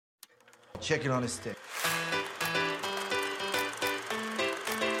Chicken on a Stick.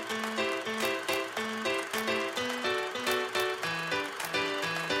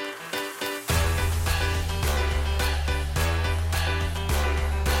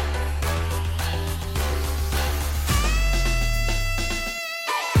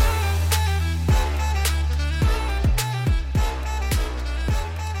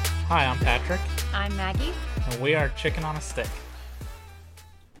 Hi, I'm Patrick. I'm Maggie. And we are Chicken on a Stick.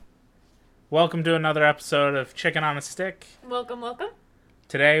 Welcome to another episode of Chicken on a Stick. Welcome.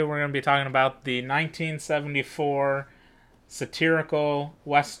 Today we're going to be talking about the 1974 satirical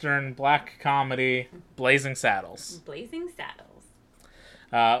Western black comedy Blazing Saddles. Blazing Saddles.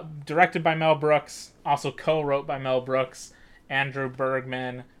 Directed by Mel Brooks, also co-wrote by Mel Brooks, Andrew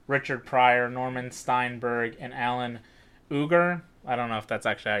Bergman, Richard Pryor, Norman Steinberg, and Alan Uger. I don't know if that's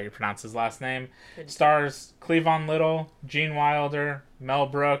actually how you pronounce his last name. Stars Cleavon Little, Gene Wilder, Mel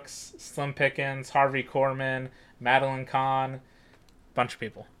Brooks, Slim Pickens, Harvey Korman, Madeline Kahn, bunch of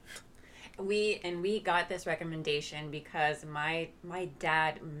people. We got this recommendation because my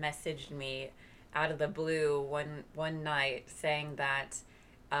dad messaged me out of the blue one night saying that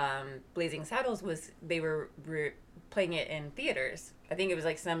Blazing Saddles they were playing it in theaters. I think it was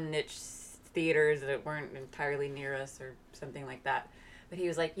like some niche theaters that weren't entirely near us or something like that. But he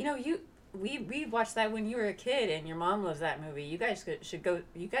was like, we watched that when you were a kid and your mom loves that movie. You guys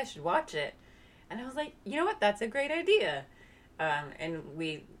should watch it. And I was like, you know what? That's a great idea. And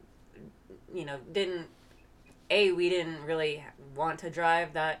we didn't really want to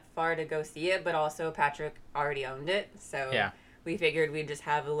drive that far to go see it, but also Patrick already owned it. So yeah. We figured we'd just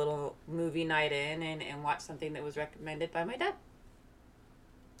have a little movie night in and watch something that was recommended by my dad.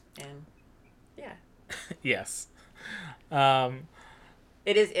 And yeah. Yes.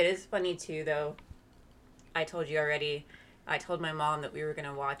 It is funny too, though. I told you already. I told my mom that we were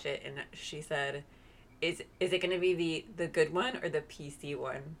gonna watch it, and she said, "Is it gonna be the good one or the PC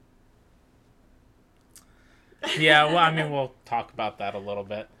one?" Yeah. Well, I mean, we'll talk about that a little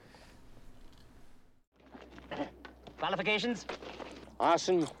bit. Qualifications?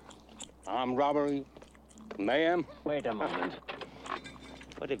 Arson, armed robbery, mayhem. Wait a moment.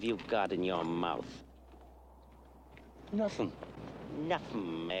 What have you got in your mouth? Nothing.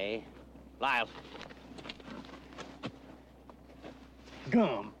 Nothing, eh? Lyle.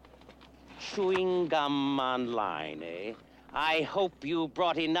 Gum. Chewing gum online, eh? I hope you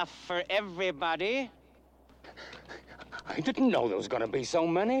brought enough for everybody. I didn't know there was gonna be so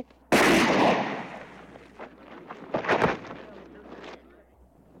many.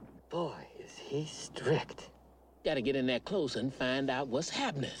 Boy, is he strict. Gotta get in there close and find out what's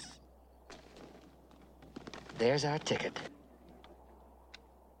happening. There's our ticket.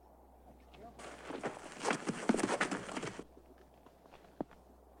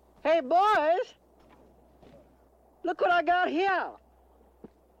 Hey, boys! Look what I got here!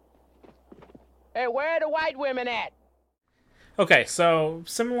 Hey, where are the white women at? Okay, so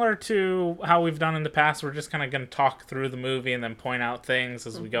similar to how we've done in the past, we're just kind of going to talk through the movie and then point out things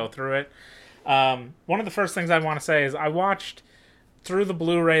as we go through it. One of the first things I want to say is I watched, through the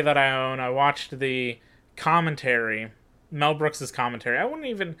Blu-ray that I own, I watched the commentary, Mel Brooks' commentary.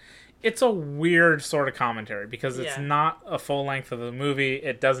 It's a weird sort of commentary because it's not a full length of the movie.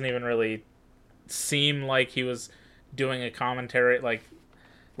 It doesn't even really seem like he was doing a commentary.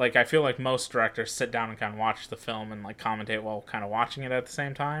 Like I feel like most directors sit down and kind of watch the film and like commentate while kind of watching it at the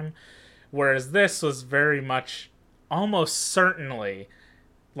same time. Whereas this was very much, almost certainly,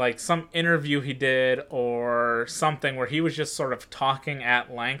 like some interview he did or something where he was just sort of talking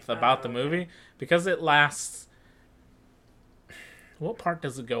at length about the movie, because it lasts... What part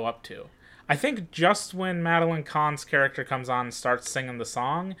does it go up to? I think just when Madeline Kahn's character comes on and starts singing the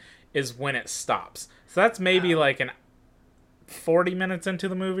song is when it stops. So that's maybe like an 40 minutes into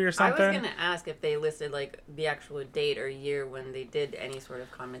the movie or something. I was going to ask if they listed like the actual date or year when they did any sort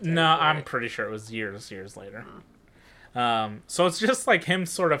of commentary. No, I'm pretty sure it was years later. So it's just like him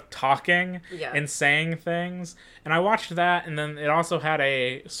sort of talking and saying things. And I watched that, and then it also had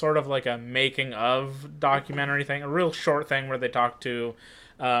a sort of like a making of documentary thing, a real short thing where they talked to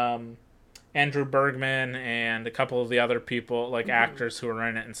Andrew Bergman and a couple of the other people, like actors who were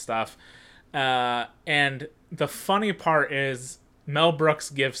in it and stuff. And the funny part is Mel Brooks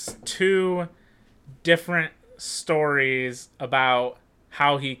gives two different stories about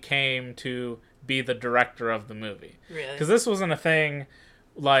how he came to be the director of the movie. Really? Because this wasn't a thing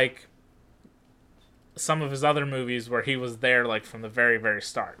like some of his other movies where he was there like from the very, very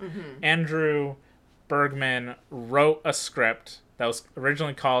start. Andrew Bergman wrote a script that was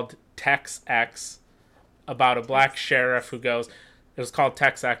originally called Tex X, about a black sheriff who goes... It was called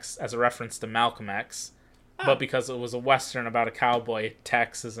Tex X as a reference to Malcolm X, but because it was a Western about a cowboy,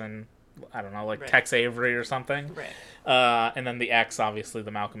 Tex is in, I don't know, like Tex Avery or something. Right. And then the X, obviously,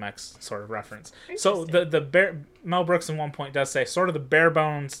 the Malcolm X sort of reference. So the Mel Brooks at one point does say sort of the bare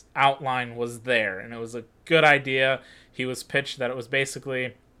bones outline was there, and it was a good idea. He was pitched that it was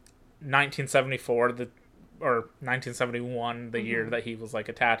basically 1974, or 1971, the year that he was like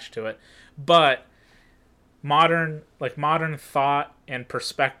attached to it, but modern thought and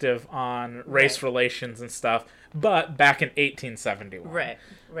perspective on race relations and stuff, but back in 1871. Right.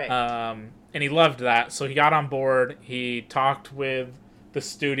 And he loved that, so he got on board. He talked with the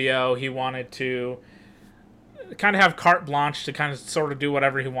studio. He wanted to kind of have carte blanche to kind of sort of do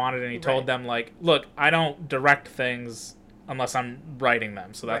whatever he wanted, and he told them, like, look, I don't direct things unless I'm writing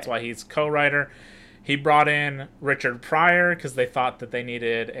them, so that's why he's co-writer. He brought in Richard Pryor because they thought that they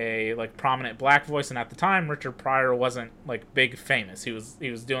needed a like prominent black voice, and at the time Richard Pryor wasn't like big famous. He was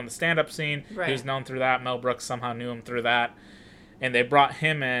doing the stand-up scene. Right. He was known through that. Mel Brooks somehow knew him through that, and they brought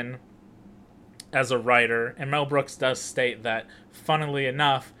him in as a writer. And Mel Brooks does state that, funnily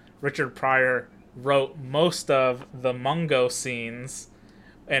enough, Richard Pryor wrote most of the Mungo scenes,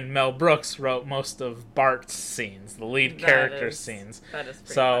 and Mel Brooks wrote most of Bart's scenes, the lead character scenes. That is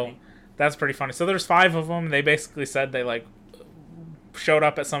pretty funny. That's pretty funny. So there's 5 of them. They basically said they like showed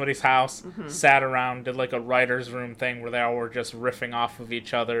up at somebody's house, sat around, did like a writer's room thing where they all were just riffing off of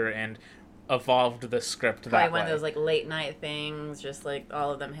each other and evolved the script that way. Probably one of those like late night things, just like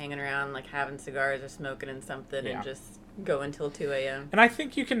all of them hanging around, like having cigars or smoking and something, and just go until 2 a.m. And I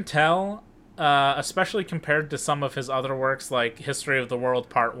think you can tell, especially compared to some of his other works like History of the World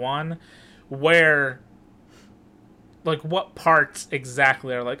Part 1, where like what parts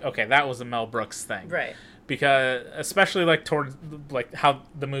exactly are like, okay, that was a Mel Brooks thing. Right. Because especially like towards like how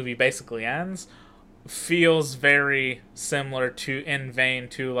the movie basically ends feels very similar to in vein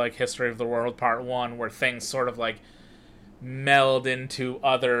to like History of the World Part 1, where things sort of like meld into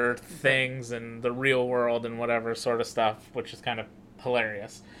other things and the real world and whatever sort of stuff, which is kind of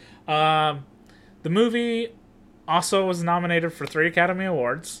hilarious. The movie also was nominated for 3 Academy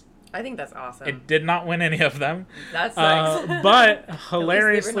Awards. I think that's awesome. It did not win any of them. That sucks. But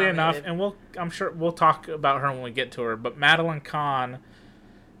hilariously enough, and I'm sure we'll talk about her when we get to her, but Madeline Kahn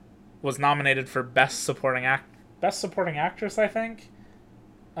was nominated for Best Supporting Actress, I think.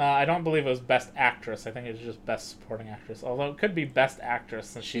 I don't believe it was Best Actress. I think it was just Best Supporting Actress. Although it could be Best Actress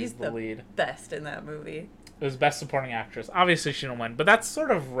since she's the lead. Best in that movie. It was Best Supporting Actress. Obviously she didn't win, but that's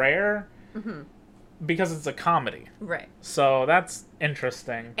sort of rare. Because it's a comedy. Right. So that's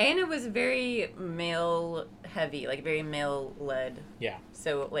interesting. And it was very male heavy, like very male led. Yeah.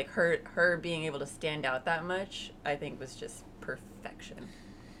 So like her being able to stand out that much, I think was just perfection.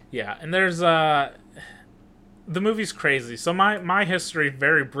 Yeah, and there's the movie's crazy. So my history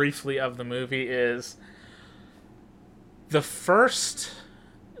very briefly of the movie is the first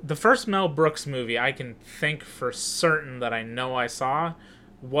Mel Brooks movie I can think for certain that I know I saw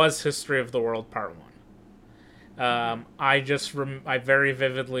was History of the World Part 1. I very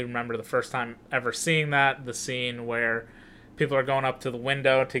vividly remember the first time ever seeing that, the scene where people are going up to the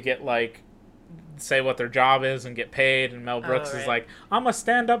window to get like say what their job is and get paid, and Mel Brooks is like, I'm a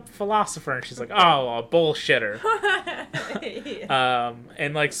stand-up philosopher, and she's like, oh, a bullshitter.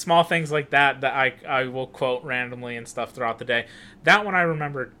 And like small things like that I will quote randomly and stuff throughout the day. That one I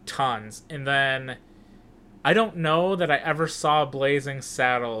remember tons. And then I don't know that I ever saw Blazing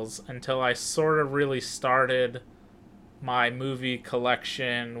Saddles until I sort of really started my movie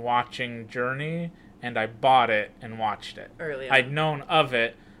collection watching journey, and I bought it and watched it. Early on. I'd known of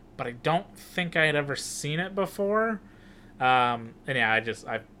it, but I don't think I had ever seen it before. And yeah,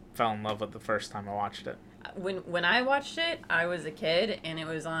 I fell in love with it the first time I watched it. When I watched it, I was a kid, and it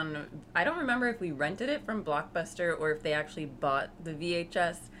was on, I don't remember if we rented it from Blockbuster or if they actually bought the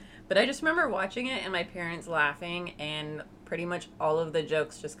VHS. But I just remember watching it and my parents laughing, and pretty much all of the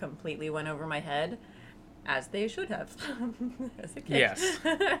jokes just completely went over my head, as they should have as a kid. Yes.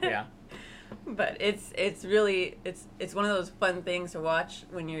 Yeah. But it's really it's one of those fun things to watch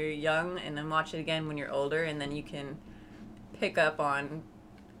when you're young, and then watch it again when you're older, and then you can pick up on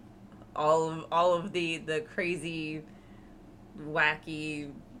all of the crazy,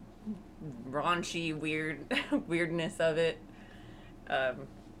 wacky, raunchy, weirdness of it.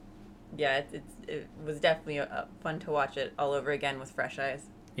 Yeah, it was definitely fun to watch it all over again with fresh eyes.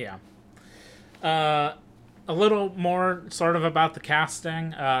 Yeah. A little more sort of about the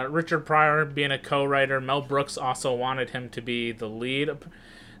casting. Richard Pryor being a co-writer, Mel Brooks also wanted him to be the lead.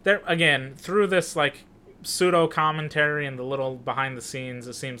 There again, through this like pseudo commentary and the little behind the scenes,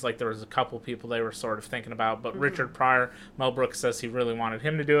 it seems like there was a couple people they were sort of thinking about. But Richard Pryor, Mel Brooks says he really wanted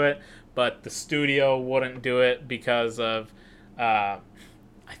him to do it, but the studio wouldn't do it because of, I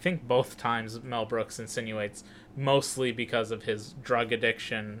think both times Mel Brooks insinuates, mostly because of his drug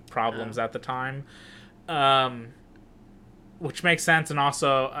addiction problems at the time, which makes sense. And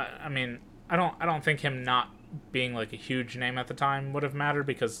also, I mean, I don't think him not being like a huge name at the time would have mattered,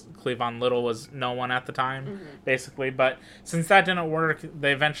 because Cleavon Little was no one at the time, basically. But since that didn't work,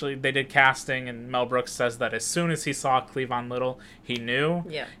 they did casting, and Mel Brooks says that as soon as he saw Cleavon Little, he knew.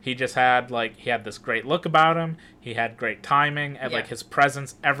 Yeah. He just had he had this great look about him. He had great timing, and like his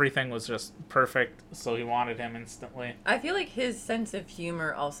presence, everything was just perfect. So he wanted him instantly. I feel like his sense of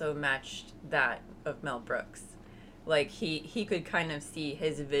humor also matched that of Mel Brooks. Like he could kind of see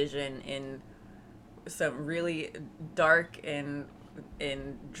his vision in some really dark and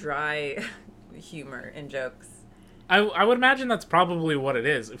dry humor and jokes. I would imagine that's probably what it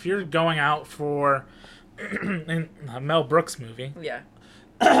is. If you're going out for a Mel Brooks movie. Yeah.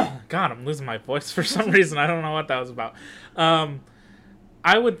 God, I'm losing my voice for some reason. I don't know what that was about.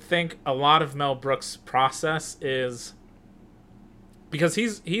 I would think a lot of Mel Brooks' process is because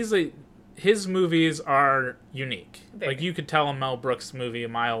his movies are unique. Very. Like, you could tell a Mel Brooks movie a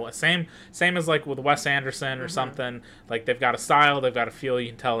mile away. Same as like with Wes Anderson or something. Like, they've got a style, they've got a feel. You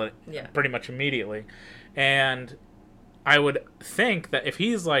can tell it pretty much immediately. And I would think that if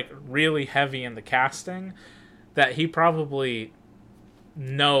he's like really heavy in the casting, that he probably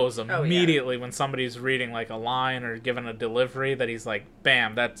knows immediately when somebody's reading like a line or given a delivery, that he's like,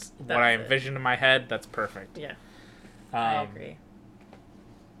 bam, that's what I envisioned in my head. That's perfect. Yeah. I agree.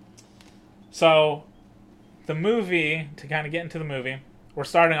 So, the movie, to kind of get into the movie, we're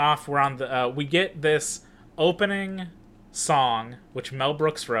starting off, we're on the, we get this opening song, which Mel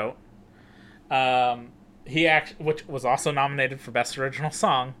Brooks wrote, which was also nominated for Best Original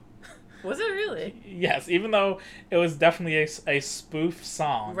Song. Was it really? Yes, even though it was definitely a spoof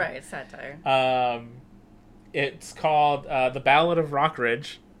song. Right, it's satire. It's called The Ballad of Rock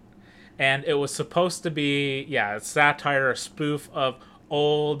Ridge, and it was supposed to be, a satire, a spoof of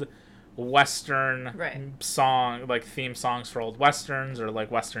old Western song, like theme songs for old Westerns or like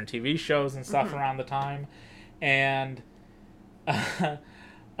Western TV shows and stuff around the time. And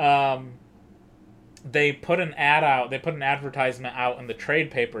they put an advertisement out in the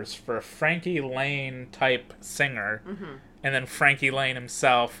trade papers for a Frankie Lane type singer. And then Frankie Lane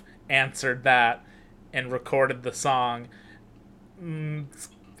himself answered that and recorded the song,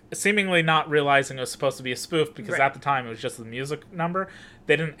 seemingly not realizing it was supposed to be a spoof, because at the time it was just the music number.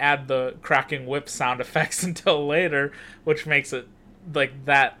 They didn't add the cracking whip sound effects until later, which makes it like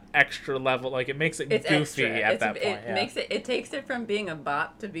that extra level. Like, it makes it goofy at that point. It takes it from being a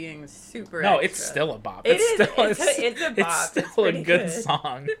bop to being super. No, extra. it's still a bop. It's a bop. It's still a good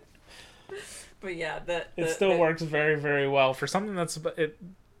song. But yeah, it still works very, very well for something that's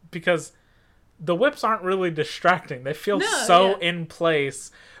because the whips aren't really distracting. They feel in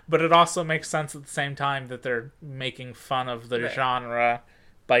place, but it also makes sense at the same time that they're making fun of the genre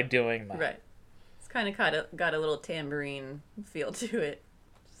by doing that. Right. It's kind of got a little tambourine feel to it,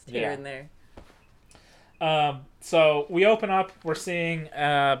 just here and there. So we open up, we're seeing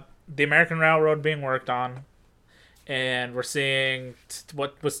the American Railroad being worked on, and we're seeing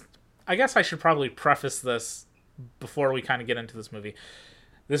what was... I guess I should probably preface this before we kind of get into this movie.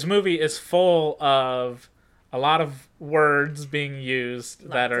 This movie is full of a lot of words being used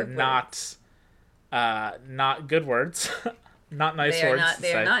that are not good words, not nice words.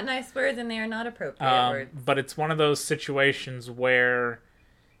 They are not nice words, and they are not appropriate words. But it's one of those situations where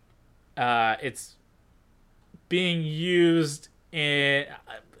it's being used in...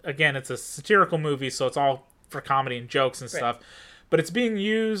 Again, it's a satirical movie, so it's all for comedy and jokes and stuff. But it's being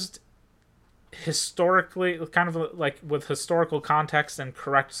used historically, kind of like with historical context and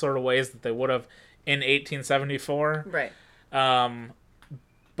correct sort of ways that they would have in 1874. Right.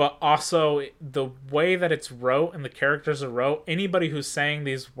 But also the way that it's wrote and the characters are wrote, anybody who's saying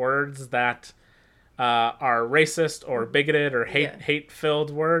these words that are racist or bigoted or hate-filled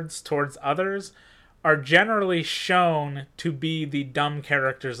words towards others are generally shown to be the dumb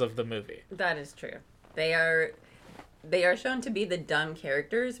characters of the movie. That is true. They are shown to be the dumb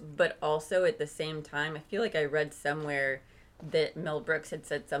characters, but also at the same time, I feel like I read somewhere that Mel Brooks had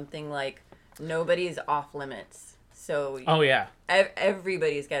said something like, nobody's off limits. So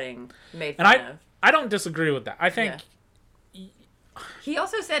everybody's getting made fun of. I don't disagree with that. I think he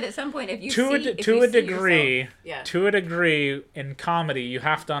also said at some point, if you to a degree, in comedy, you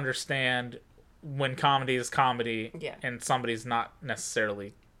have to understand when comedy is comedy and somebody's not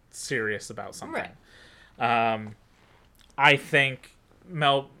necessarily serious about something. I think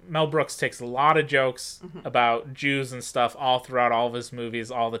Mel Brooks takes a lot of jokes about Jews and stuff all throughout all of his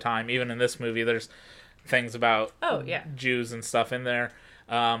movies all the time. Even in this movie, there's things about Jews and stuff in there.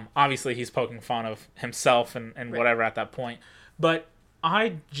 Obviously, he's poking fun of himself and whatever at that point. But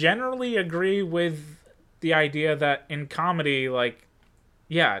I generally agree with the idea that in comedy, like,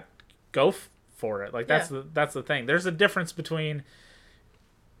 yeah, go for it. Like, that's the thing. There's a difference between,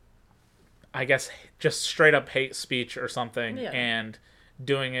 I guess, just straight up hate speech or something and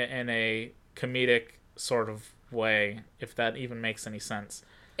doing it in a comedic sort of way, if that even makes any sense.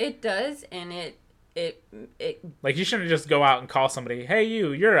 It does, and it like, you shouldn't just go out and call somebody, hey,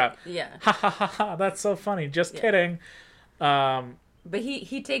 you're a ha ha ha ha, that's so funny, just kidding. But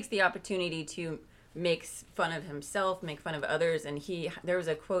he takes the opportunity to make fun of himself, make fun of others, and there was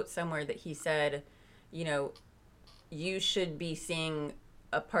a quote somewhere that he said, you know, you should be seeing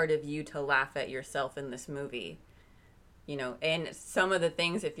a part of you to laugh at yourself in this movie, you know. And some of the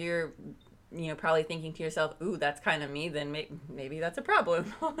things, if you're, you know, probably thinking to yourself, ooh, that's kind of me, then maybe that's a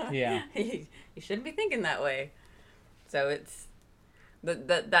problem. Yeah. You shouldn't be thinking that way. So it's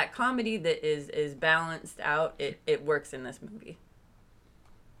that comedy that is balanced out, it works in this movie.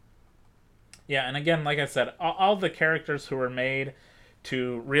 Yeah, and again, like I said, all the characters who were made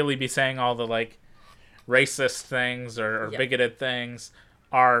to really be saying all the, like, racist things or bigoted things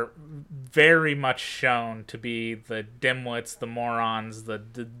are very much shown to be the dimwits, the morons, the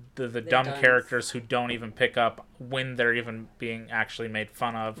dumb characters who don't even pick up when they're even being actually made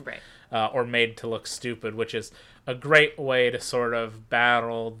fun of, or made to look stupid, which is a great way to sort of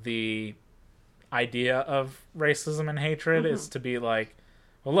battle the idea of racism and hatred, is to be like,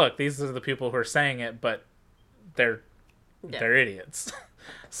 well, look, these are the people who are saying it, but they're idiots.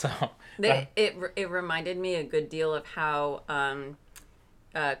 So it reminded me a good deal of how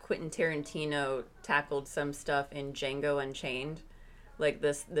Quentin Tarantino tackled some stuff in Django Unchained. Like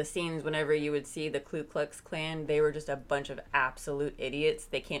the scenes whenever you would see the Ku Klux Klan, they were just a bunch of absolute idiots.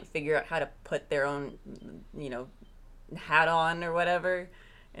 They can't figure out how to put their own, you know, hat on or whatever,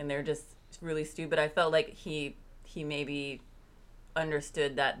 and they're just really stupid. I felt like he maybe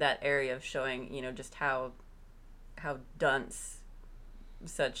understood that area of showing, you know, just how dunce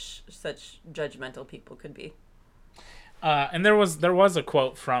such judgmental people could be. And there was a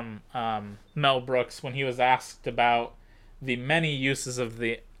quote from Mel Brooks when he was asked about the many uses of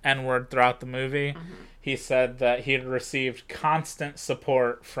the N-word throughout the movie. He said that he had received constant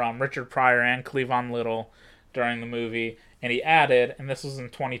support from Richard Pryor and Cleavon Little during the movie, and he added, and this was in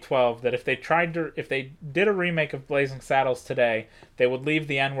 2012, that if they did a remake of Blazing Saddles today, they would leave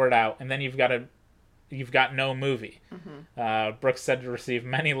the N-word out, and then you've got no movie. Brooks said to receive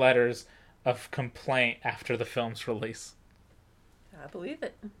many letters of complaint after the film's release. I believe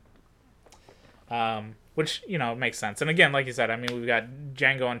it. Which, you know, makes sense. And again, like you said, I mean, we've got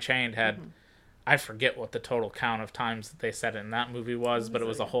Django Unchained had, I forget what the total count of times that they said it in that movie was, but it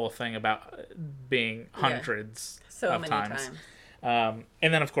was a whole thing about being hundreds of times. And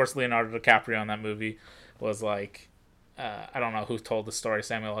then, of course, Leonardo DiCaprio in that movie was like, I don't know who told the story,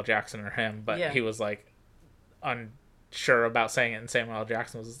 Samuel L. Jackson or him, but he was like unsure about saying it, and Samuel L.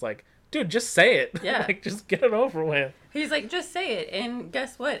 Jackson was just like, dude, just say it. Yeah. Like, just get it over with. He's like, just say it. And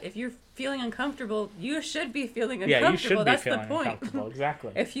guess what? If you're feeling uncomfortable, you should be feeling uncomfortable. Yeah, you should be That's feeling the point. uncomfortable.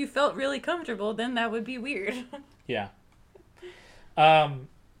 Exactly. If you felt really comfortable, then that would be weird. Yeah.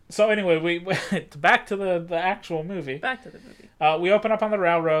 So anyway, we back to the actual movie. Back to the movie. We open up on the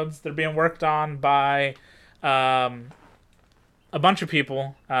railroads. They're being worked on by a bunch of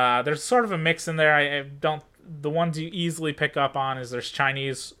people. There's sort of a mix in there. The ones you easily pick up on is there's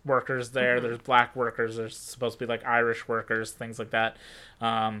Chinese workers there, there's black workers, there's supposed to be like Irish workers, things like that.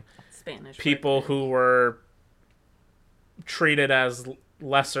 Spanish people workers. Who were treated as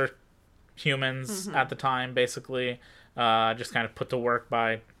lesser humans at the time, basically, just kind of put to work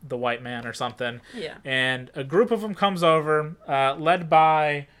by the white man or something. Yeah. And a group of them comes over, led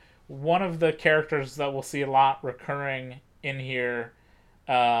by one of the characters that we'll see a lot recurring in here.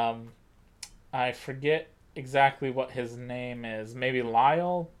 I forget exactly what his name is. Maybe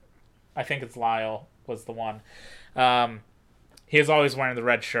Lyle? I think it's Lyle was the one. He is always wearing the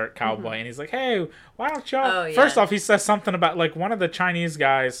red shirt, cowboy, and he's like, hey, why don't y'all... First off, he says something about, like, one of the Chinese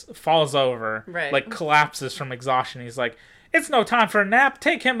guys falls over, like, collapses from exhaustion. He's like, it's no time for a nap,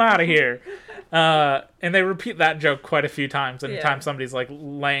 take him out of here. And they repeat that joke quite a few times, anytime somebody's, like,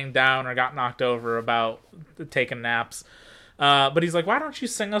 laying down or got knocked over about taking naps. But he's like, why don't you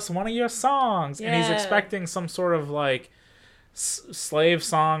sing us one of your songs? Yeah. And he's expecting some sort of, like, slave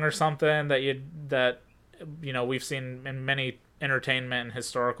song or something that we've seen in many entertainment and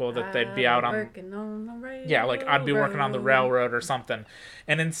historical that they'd be out on. Working on the railroad. Yeah, like I'd be working on the railroad or something.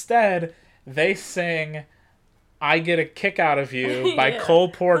 And instead, they sing I Get a Kick Out of You by Cole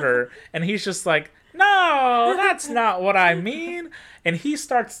Porter. And he's just like, no, that's not what I mean. And he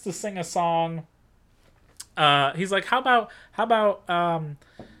starts to sing a song. He's like, how about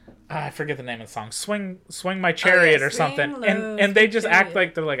I forget the name of the song. Swing My Chariot or something. Low, and they just chariot. act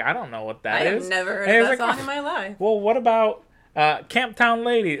like they're like, I don't know what that I is. have never heard And of he's that like, song in my life. well, what about Camptown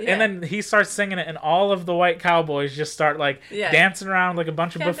Lady? Yeah. And then he starts singing it, and all of the white cowboys just start like dancing around like a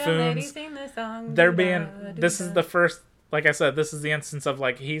bunch of Camptown Lady, buffoons. sing this song. They're Do-da, being. This is the first. Like I said, this is the instance of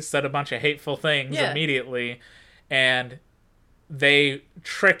like he said a bunch of hateful things immediately, and they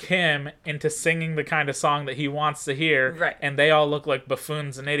trick him into singing the kind of song that he wants to hear, Right. and they all look like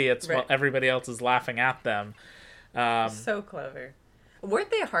buffoons and idiots while Right. everybody else is laughing at them. So clever.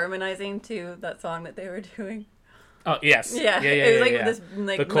 Weren't they harmonizing to that song that they were doing? Oh yes, Yeah. yeah. It was like yeah. this,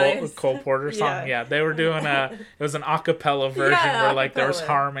 like, the Cole, nice- Cole Porter song. Yeah. Yeah, they were doing it was an a cappella version where like there was acapella.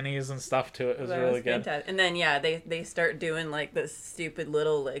 harmonies and stuff to it. It was That really was good. fantastic. And then they start doing like this stupid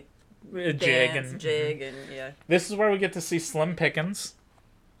little like A dance, and jig and this is where we get to see Slim Pickens,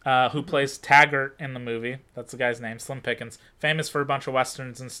 who plays Taggart in the movie. That's the guy's name, Slim Pickens. Famous for a bunch of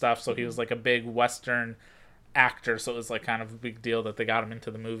westerns and stuff, so he was like a big western actor. So it was like kind of a big deal that they got him into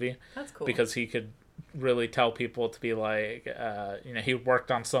the movie. That's cool. Because he could really tell people to be like, he worked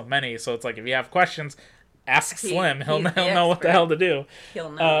on so many. So it's like if you have questions, ask Slim. He'll he's the know what the expert. hell to do.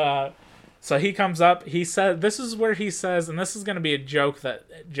 He'll know. So he comes up. He said, this is where he says, and this is going to be a joke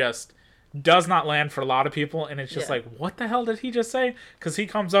that just does not land for a lot of people, and it's just like, what the hell did he just say? Because he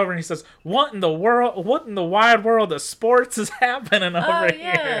comes over and he says, what in the wide world of sports is happening over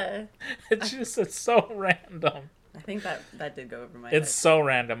here? It's so random. I think that did go over my It's so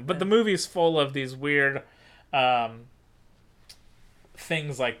random. But the movie's full of these weird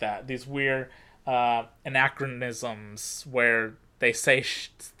things like that. These weird anachronisms where they say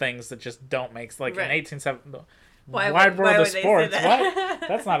things that just don't make sense. Like in 1870... Wide world of sports. What?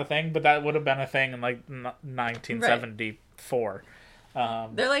 That's not a thing, but that would have been a thing in like 1974.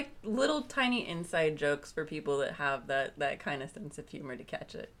 They're like little tiny inside jokes for people that have that kind of sense of humor to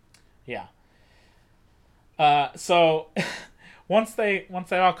catch it. Yeah. So once they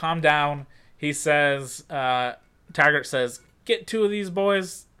all calm down, he says, Taggart says, "Get 2 of these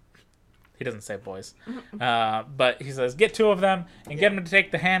boys." He doesn't say boys, but he says, "Get 2 of them and get them to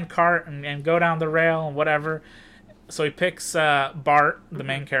take the hand cart and go down the rail and whatever." So he picks Bart, the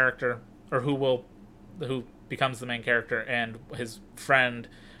main character, or who becomes the main character, and his friend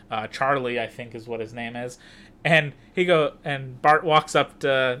Charlie, I think is what his name is. And Bart walks up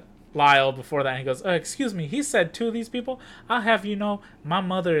to Lyle before that, and he goes, "Excuse me, he said 2 of these people. I'll have you know, my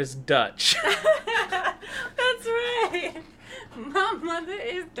mother is Dutch." That's right. My mother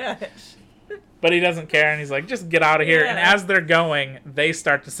is Dutch. But he doesn't care, and he's like, "Just get out of here." Yeah. And as they're going, they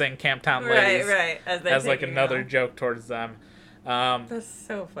start to sing "Camptown Ladies," Right. as like another joke towards them. That's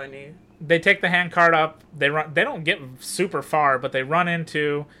so funny. They take the handcart up. They run. They don't get super far, but they run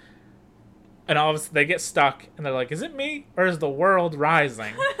into, and all of a sudden they get stuck, and they're like, "Is it me or is the world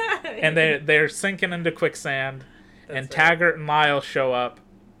rising?" And they're sinking into quicksand. And Taggart and Lyle show up,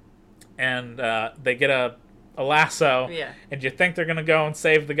 and they get a lasso. Yeah. And you think they're gonna go and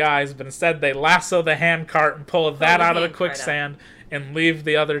save the guys, but instead they lasso the handcart and pull that out of the quicksand and leave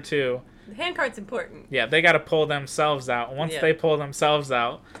the other 2. The handcart's important. Yeah, they got to pull themselves out. Once Yeah. they pull themselves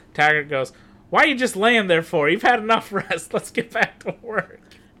out, Taggart goes, "Why are you just laying there for? You've had enough rest. Let's get back to work."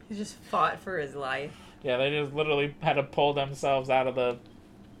 He just fought for his life. Yeah, they just literally had to pull themselves out of the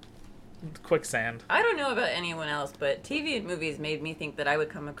quicksand. I don't know about anyone else, but TV and movies made me think that I would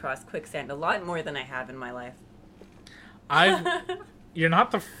come across quicksand a lot more than I have in my life. You're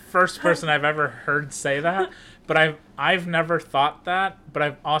not the first person I've ever heard say that, but I've never thought that, but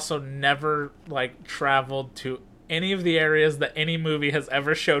I've also never like traveled to any of the areas that any movie has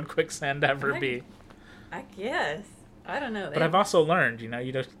ever showed quicksand ever be. I guess. I don't know. But I've also learned, you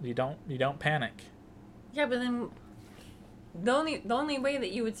don't panic. Yeah, but then the only way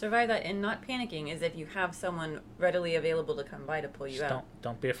that you would survive that and not panicking is if you have someone readily available to come by to pull you Just out.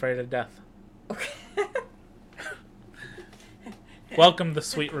 don't be afraid of death. Okay. Welcome the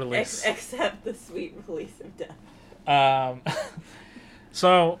sweet release. Except the sweet release of death.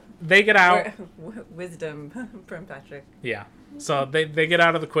 So they get out. Wisdom from Patrick. Yeah. So they get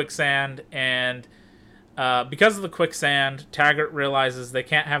out of the quicksand, and because of the quicksand, Taggart realizes they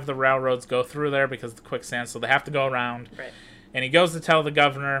can't have the railroads go through there because of the quicksand, so they have to go around. Right. And he goes to tell the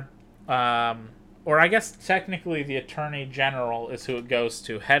governor, or I guess technically the attorney general is who it goes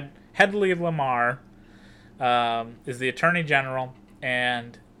to, Hedley Lamar, is the Attorney General,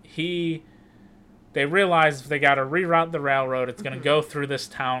 and they realize they got to reroute the railroad. It's going to go through this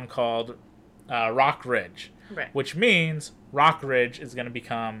town called Rock Ridge, Right. which means Rock Ridge is going to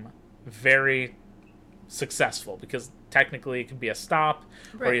become very successful because technically it could be a stop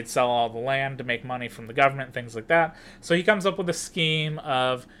where Right. you'd sell all the land to make money from the government, things like that. So he comes up with a scheme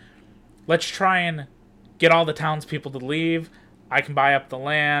of, let's try and get all the townspeople to leave. I can buy up the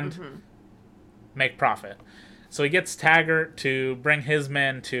land, make profit. So he gets Taggart to bring his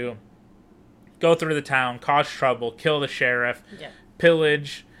men to go through the town, cause trouble, kill the sheriff, Yeah.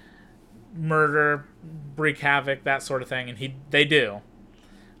 pillage, murder, wreak havoc, that sort of thing, and they do.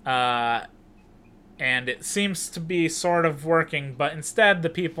 And it seems to be sort of working, but instead, the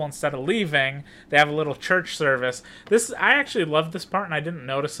people, instead of leaving, they have a little church service. I actually love this part, and I didn't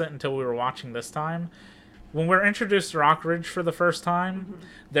notice it until we were watching this time. When we're introduced to Rock Ridge for the first time,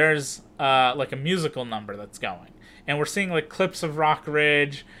 there's like a musical number that's going. And we're seeing like clips of Rock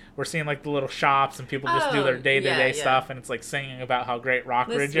Ridge. We're seeing like the little shops and people just do their day-to-day stuff, and it's like singing about how great Rock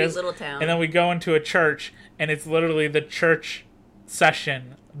Ridge sweet is. little town. And then we go into a church, and it's literally the church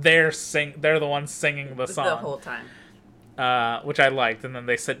session. They're the ones singing the song The whole time. which I liked. And then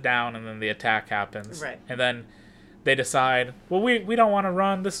they sit down, and then the attack happens. Right. And then they decide, well, we don't want to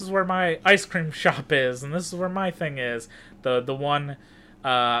run. This is where my ice cream shop is, and this is where my thing is. The one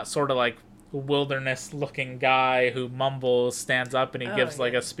sort of like wilderness-looking guy who mumbles stands up, and he gives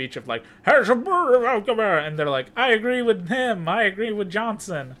like a speech of like, "Here's a bird, and they're like, I agree with him. I agree with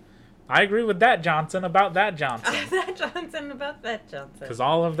Johnson. I agree with that Johnson about that Johnson." That Johnson about that Johnson. Because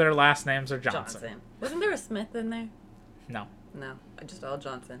all of their last names are Johnson. Wasn't there a Smith in there? No. No, just all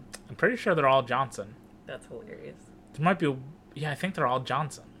Johnson. I'm pretty sure they're all Johnson. That's hilarious. There might be I think they're all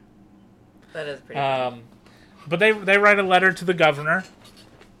Johnson. That is pretty funny. But they write a letter to the governor,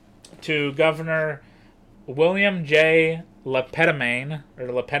 to Governor William J. Lepetiman, or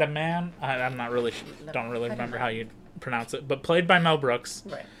Lepetiman. I'm not really, don't really remember how you pronounce it, but played by Mel Brooks.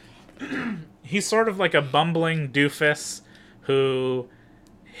 Right. He's sort of like a bumbling doofus who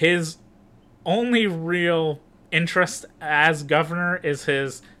his only real interest as governor is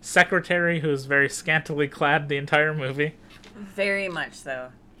his secretary, who's very scantily clad the entire movie. Very much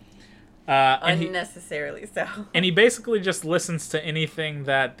so. And Unnecessarily so. And he basically just listens to anything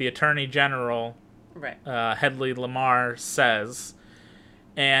that the Attorney General, Right. Hedley Lamar, says.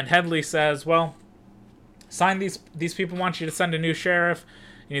 And Hedley says, well, sign these people want you to send a new sheriff.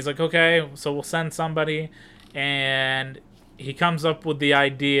 And he's like, okay, so we'll send somebody. And he comes up with the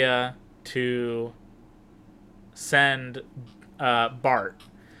idea to send Bart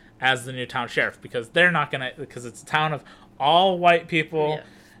as the new town sheriff, because they're not going to, because it's a town of all white people. Yeah.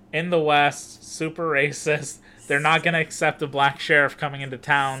 In the West, super racist. They're not going to accept a black sheriff coming into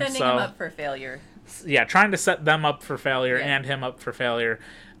town. Sending him up for failure. Yeah, trying to set them up for failure and him up for failure.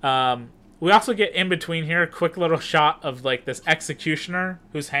 We also get in between here a quick little shot of like this executioner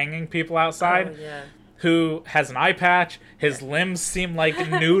who's hanging people outside. Oh, yeah. Who has an eye patch. His limbs seem like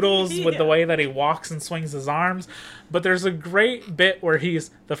noodles with the way that he walks and swings his arms. But there's a great bit where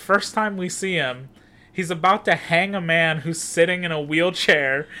the first time we see him, he's about to hang a man who's sitting in a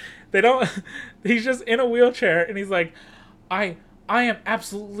wheelchair. He's just in a wheelchair, and he's like, I am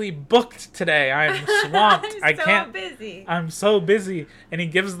absolutely booked today. I am swamped. Busy. I'm so busy. And he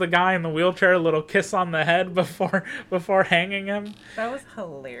gives the guy in the wheelchair a little kiss on the head before hanging him. That was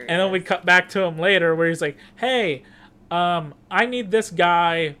hilarious. And then we cut back to him later where he's like, hey, I need this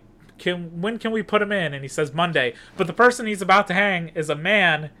guy. When can we put him in? And he says Monday. But the person he's about to hang is a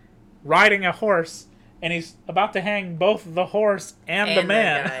man riding a horse. And he's about to hang both the horse and the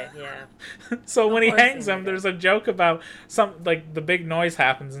man. The guy, yeah. So when he horse hangs and him, the guy. there's a joke about the big noise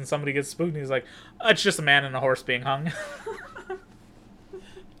happens and somebody gets spooked. And he's like, it's just a man and a horse being hung.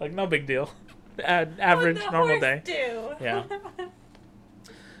 Like, no big deal. Average, normal day. Yeah.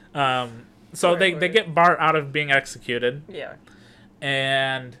 So they get Bart out of being executed. Yeah.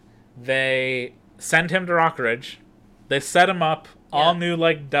 And they send him to Rock Ridge. They set him up. All new,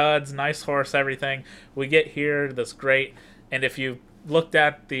 like, duds, nice horse, everything. We get here, this great. And if you looked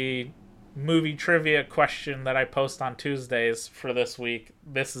at the movie trivia question that I post on Tuesdays for this week,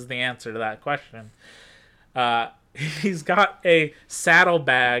 this is the answer to that question. He's got a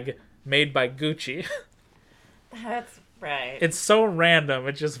saddlebag made by Gucci. That's right. It's so random.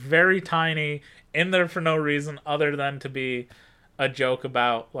 It's just very tiny, in there for no reason other than to be a joke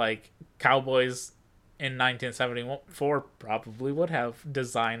about, like, cowboys in 1974 probably would have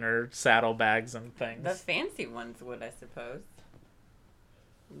designer saddlebags and things. The fancy ones would, I suppose.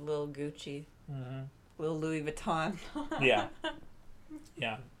 Little Gucci. Mm-hmm. Little Louis Vuitton. Yeah.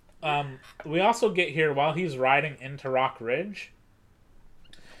 Yeah. We also get here while he's riding into Rock Ridge.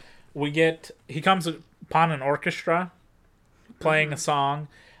 He comes upon an orchestra playing a song.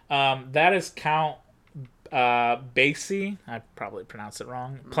 That is Count Basie. I probably pronounced it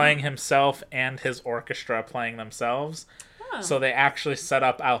wrong. Playing himself and his orchestra playing themselves. So they actually set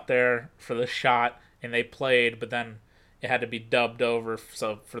up out there for the shot, and they played, but then it had to be dubbed over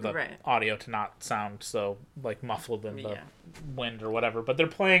so for the audio to not sound so like muffled in the wind or whatever. But they're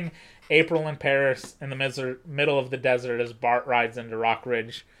playing April in Paris in the middle of the desert as Bart rides into Rock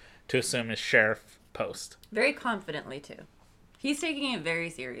Ridge to assume his sheriff post. Very confidently, too. He's taking it very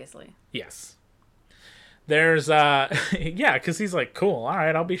seriously. Yes. There's, because he's like, cool, all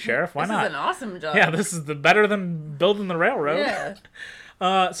right, I'll be sheriff, why not? This is an awesome job. Yeah, this is better than building the railroad.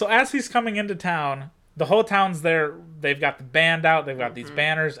 Yeah. So as he's coming into town, the whole town's there. They've got the band out. They've got these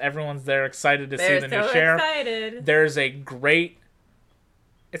banners. Everyone's there excited to see the new sheriff. Excited. There's a great...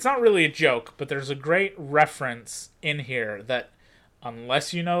 It's not really a joke, but there's a great reference in here that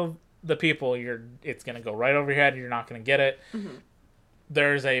unless you know the people, it's going to go right over your head. You're not going to get it.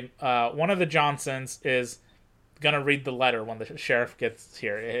 There's one of the Johnsons is going to read the letter when the sheriff gets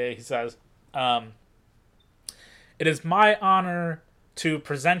here. He says, "It is my honor to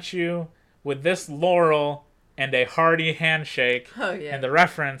present you with this laurel and a hearty handshake." Oh, yeah. And the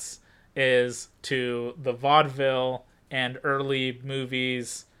reference is to the vaudeville and early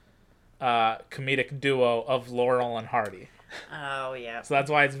movies comedic duo of Laurel and Hardy. Oh, yeah. So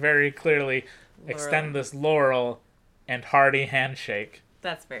that's why it's very clearly extend this laurel and Hardy handshake.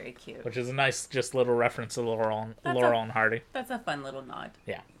 That's very cute. Which is a nice just little reference to Laurel and Hardy. That's a fun little nod.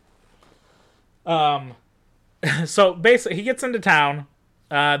 Yeah. So basically he gets into town.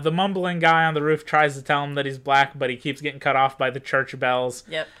 The mumbling guy on the roof tries to tell him that he's black, but he keeps getting cut off by the church bells.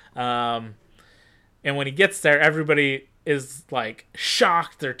 Yep. And when he gets there, everybody is like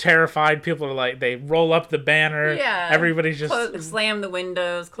shocked. They're terrified. People are like, they roll up the banner. Yeah. Everybody's just slam the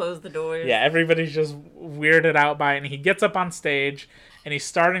windows, close the doors. Yeah, everybody's just weirded out by it. And he gets up on stage and he's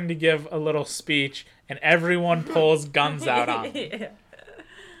starting to give a little speech, and everyone pulls guns out on him. Yeah.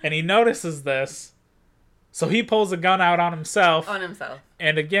 And he notices this, so he pulls a gun out on himself.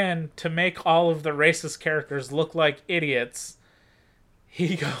 And again, to make all of the racist characters look like idiots,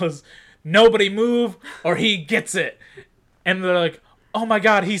 he goes, "Nobody move or he gets it." And they're like, "Oh my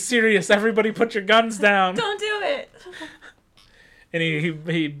god, he's serious. Everybody put your guns down." Don't do it. And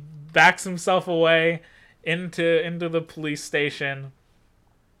he backs himself away into the police station.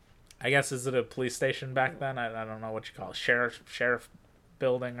 I guess, is it a police station back then? I don't know what you call it. Sheriff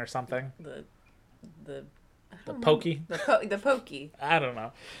building or something. The pokey? The pokey. I don't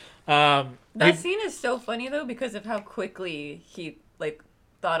know. That scene is so funny, though, because of how quickly he,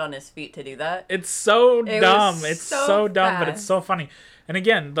 thought on his feet to do that. It's so dumb. It's so dumb, fast. But it's so funny. And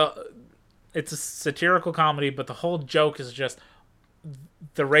again, it's a satirical comedy, but the whole joke is just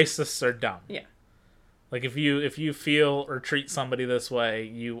the racists are dumb. Yeah. Like, if you feel or treat somebody this way,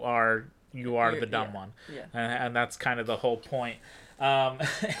 you're the dumb one. Yeah. And that's kind of the whole point.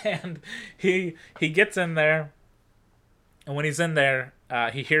 And he gets in there, and when he's in there,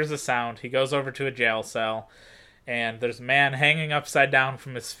 he hears a sound. He goes over to a jail cell, and there's a man hanging upside down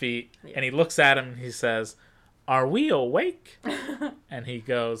from his feet, and he looks at him and he says, "Are we awake?" And he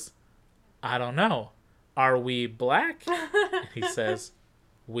goes, "I don't know. Are we black?" And he says,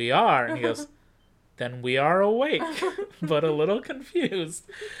 "We are." And he goes, "Then we are awake," but a little confused.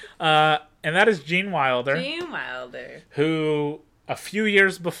 And that is Gene Wilder. Gene Wilder. Who, a few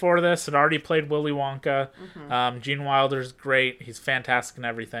years before this, had already played Willy Wonka. Gene Wilder's great. He's fantastic in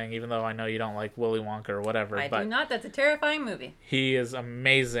everything, even though I know you don't like Willy Wonka or whatever. I do not. That's a terrifying movie. He is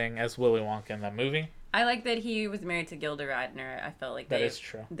amazing as Willy Wonka in that movie. I like that he was married to Gilda Radner. I felt like that is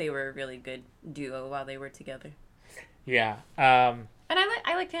true. They were a really good duo while they were together. Yeah. And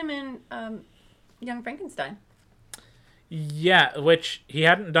I liked him in Young Frankenstein. Yeah, which he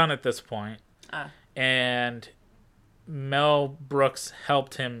hadn't done at this point. And Mel Brooks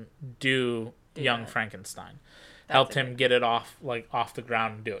helped him do Young Frankenstein. Helped him get it off the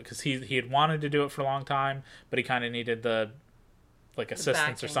ground and do it, because he had wanted to do it for a long time, but he kind of needed the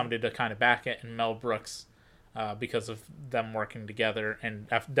assistance or somebody to kind of back it. And Mel Brooks, because of them working together, and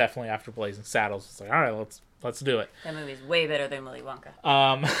definitely after Blazing Saddles, was like, all right, let's do it. That movie's way better than Willy Wonka.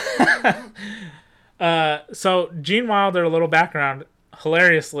 So Gene Wilder, a little background,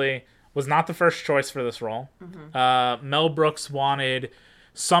 hilariously, was not the first choice for this role. Mel Brooks wanted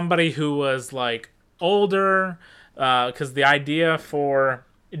somebody who was older, because the idea for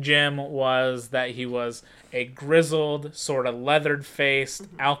Jim was that he was a grizzled, sort of leathered-faced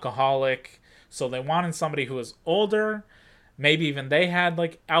alcoholic. So they wanted somebody who was older, maybe even they had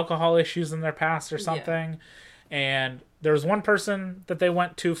like alcohol issues in their past or something. And there was one person that they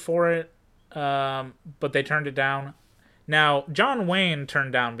went to for it, but they turned it down. Now, John Wayne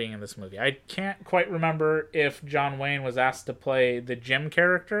turned down being in this movie. I can't quite remember if John Wayne was asked to play the Jim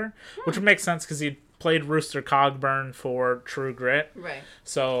character, which would make sense because he played Rooster Cogburn for True Grit. Right.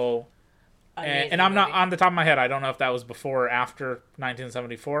 So, Amazing and I'm not movie. on the top of my head. I don't know if that was before or after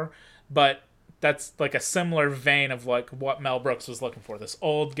 1974, but that's like a similar vein of like what Mel Brooks was looking for. This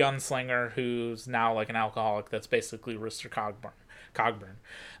old gunslinger who's now like an alcoholic. That's basically Rooster Cogburn.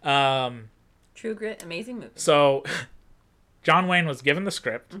 True Grit, amazing movie. So John Wayne was given the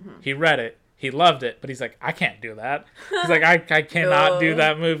script. He read it. He loved it, but he's like, I can't do that. He's like, I cannot do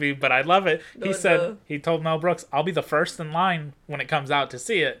that movie, but I love it. He said, he told Mel Brooks, I'll be the first in line when it comes out to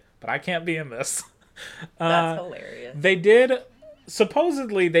see it, but I can't be in this. That's hilarious.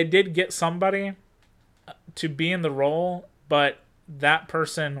 Supposedly they did get somebody to be in the role, but that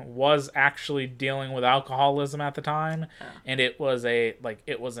person was actually dealing with alcoholism at the time, and it was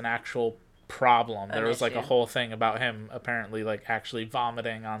an actual problem. There was like a whole thing about him apparently like actually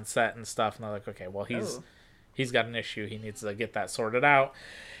vomiting on set and stuff, and they're like, okay, well he's got an issue, he needs to get that sorted out.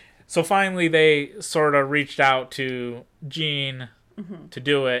 So finally they sort of reached out to Gene to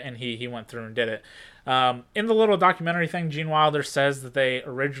do it, and he went through and did it. In the little documentary thing, Gene Wilder says that they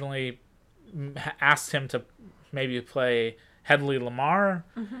originally asked him to maybe play Hedley Lamar,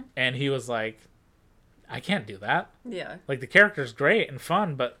 and he was like, I can't do that. Yeah. Like, the character's great and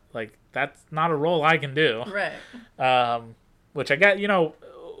fun, but like that's not a role I can do. Right. Which I get,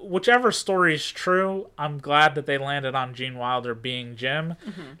 whichever story's true, I'm glad that they landed on Gene Wilder being Jim,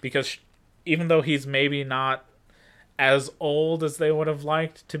 because even though he's maybe not as old as they would have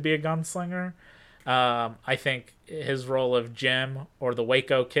liked to be a gunslinger, I think his role of Jim or the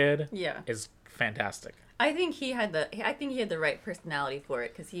Waco Kid is fantastic. I think he had the right personality for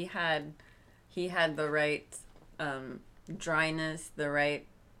it, because he had the right dryness, the right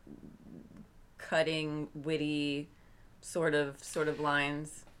cutting, witty sort of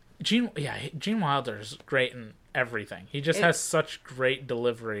lines. Gene Wilder's great in everything. He just has such great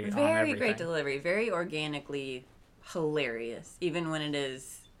delivery on everything. Very great delivery, very organically hilarious, even when it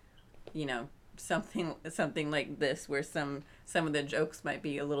is, something like this where some of the jokes might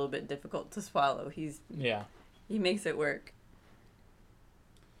be a little bit difficult to swallow. He makes it work.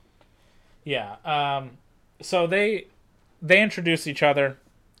 Yeah. So they introduce each other.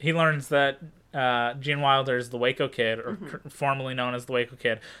 He learns that Gene Wilder is the Waco Kid, or formerly known as the Waco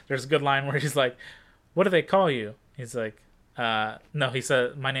Kid. There's a good line where he's like, "What do they call you?" He's like, "No." He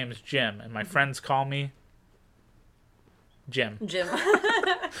said, "My name is Jim, and my friends call me Jim." Jim.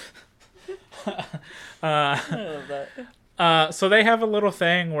 I love that. So they have a little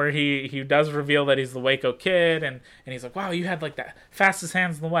thing where he does reveal that he's the Waco Kid, and he's like, wow, you had like the fastest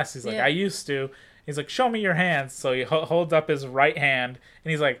hands in the West. He's like, I used to. He's like, show me your hands. So he holds up his right hand,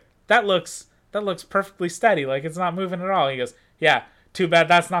 and he's like, that looks perfectly steady, like it's not moving at all. He goes, yeah, too bad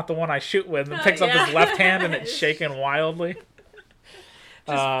that's not the one I shoot with, and picks up his left hand, and it's shaking wildly.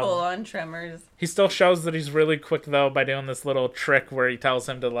 Just full on tremors. He still shows that he's really quick though by doing this little trick where he tells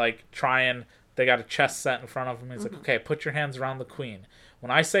him to like try and, they got a chess set in front of him. He's like, okay, put your hands around the queen. When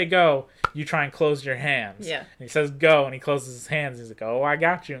I say go, you try and close your hands. Yeah. And he says go, and he closes his hands. He's like, oh, I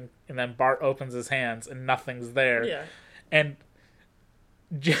got you. And then Bart opens his hands, and nothing's there. Yeah. And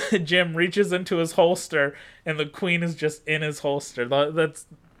Jim reaches into his holster, and the queen is just in his holster. That's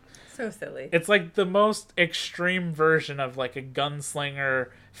so silly. It's like the most extreme version of like a gunslinger,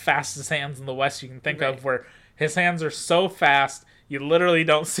 fastest hands in the West you can think of, where his hands are so fast, you literally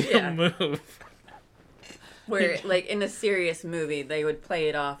don't see him move. Where, like, in a serious movie, they would play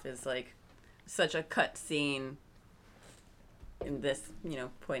it off as, like, such a cut scene. In this,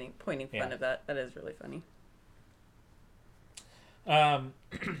 pointing fun of that. That is really funny.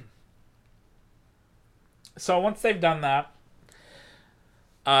 So once they've done that,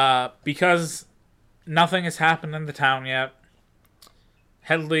 because nothing has happened in the town yet,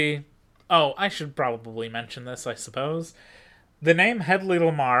 Hedley... Oh, I should probably mention this, I suppose. The name Hedley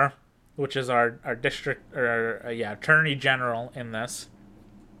Lamar, which is our district, attorney general in this,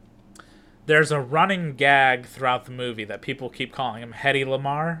 there's a running gag throughout the movie that people keep calling him Hedy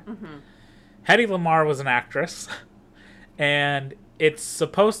Lamar. Hedy Lamar was an actress, and it's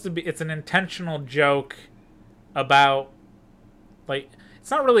supposed to be, it's an intentional joke about, like,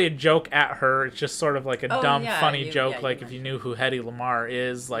 it's not really a joke at her, it's just sort of like a dumb, funny joke, like if you knew who Hedy Lamar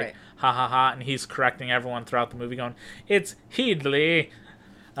is, like, ha ha ha, and he's correcting everyone throughout the movie going, it's Hedley.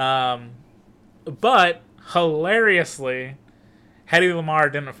 But, hilariously, Hedy Lamar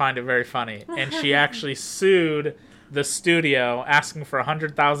didn't find it very funny, and she actually sued the studio asking for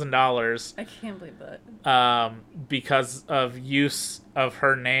 $100,000 I can't believe that. because of use of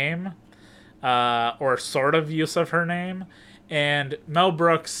her name, or sort of use of her name. And Mel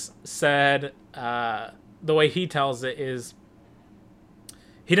Brooks said, the way he tells it is,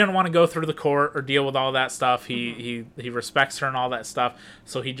 he didn't want to go through the court or deal with all that stuff. He respects her and all that stuff.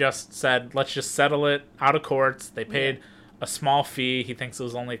 So he just said, let's just settle it out of courts. They paid a small fee. He thinks it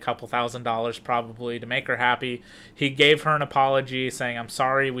was only a couple $1,000s probably to make her happy. He gave her an apology saying, I'm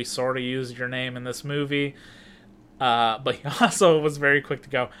sorry, we sort of used your name in this movie. But he also was very quick to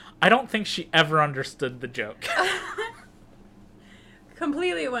go, I don't think she ever understood the joke.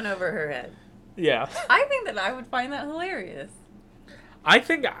 Completely went over her head. Yeah. I think that I would find that hilarious. I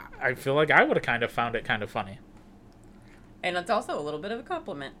feel like I would have kind of found it kind of funny. And it's also a little bit of a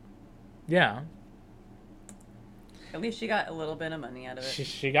compliment. Yeah. At least she got a little bit of money out of it.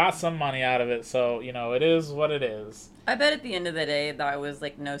 She got some money out of it, so, you know, it is what it is. I bet at the end of the day, that was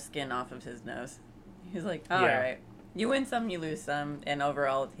like no skin off of his nose. He's like, all right. You win some, you lose some, and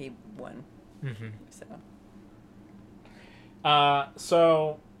overall, he won. Mm-hmm.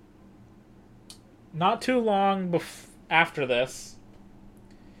 So, not too long after this,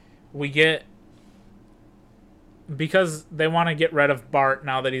 we get, because they want to get rid of Bart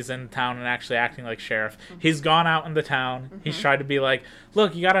now that he's in town and actually acting like sheriff. He's gone out in the town. He's tried to be like,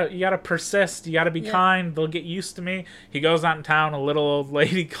 look, you gotta persist. You gotta be kind. They'll get used to me. He goes out in town. A little old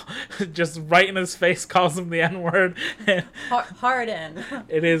lady just right in his face calls him the N-word. hard N.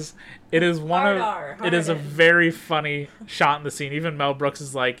 It is a very funny shot in the scene. Even Mel Brooks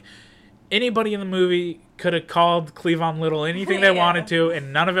is like, anybody in the movie could have called Cleavon Little anything they wanted to,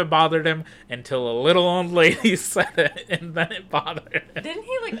 and none of it bothered him until a little old lady said it, and then it bothered him. Didn't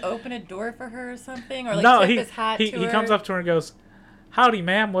he, like, open a door for her or something? Or, like, no, tip his hat to her? He comes up to her and goes, howdy,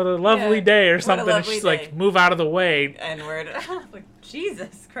 ma'am, what a lovely day, or something. And she's like, move out of the way. N-word. Like,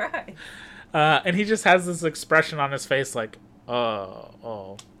 Jesus Christ. And he just has this expression on his face like, oh.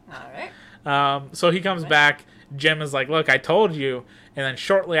 All right. So he comes back. Jim is like, look, I told you. And then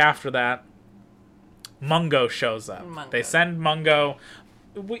shortly after that, Mungo shows up. They send Mungo.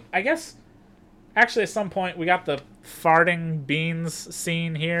 I guess, actually, at some point, we got the farting beans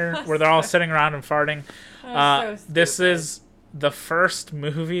scene here, where they're all sitting around and farting. This is the first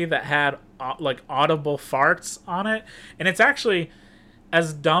movie that had, like, audible farts on it. And it's actually,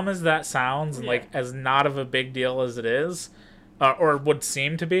 as dumb as that sounds, and, like, as not of a big deal as it is, or would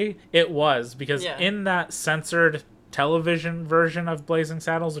seem to be, it was. Because in that censored television version of Blazing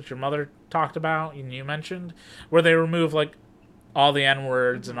Saddles, which your mother talked about and you mentioned, where they remove like all the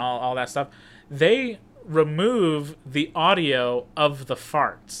N-words and all that stuff, they remove the audio of the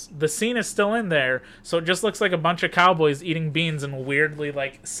farts. The scene is still in there, so it just looks like a bunch of cowboys eating beans and weirdly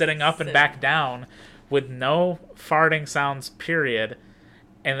like sitting up and back down with no farting sounds, period.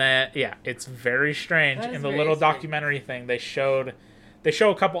 And then it's very strange. In the little documentary thing, they show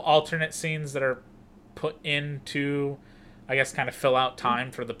a couple alternate scenes that are put into, I guess, kind of fill out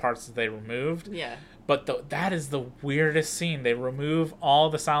time for the parts that they removed. Yeah. But that is the weirdest scene. They remove all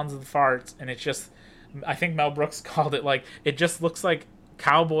the sounds of the farts, and it's just, I think Mel Brooks called it, like, it just looks like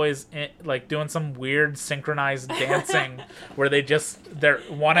cowboys like doing some weird synchronized dancing where they're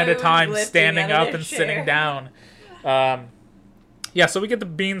one at a time standing up and sitting down. So we get the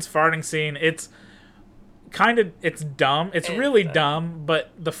beans farting scene. It's dumb. It's really dumb,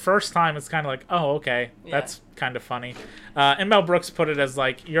 but the first time it's kind of like, oh, okay, that's kind of funny. And Mel Brooks put it as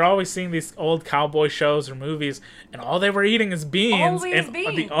like, you're always seeing these old cowboy shows or movies, and all they were eating is beans. Always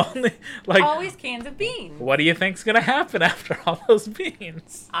beans. The only, like, always cans of beans. What do you think's gonna happen after all those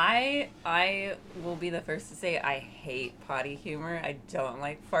beans? I will be the first to say I hate potty humor. I don't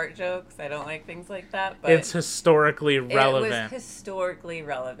like fart jokes. I don't like things like that. But it's historically relevant. It was historically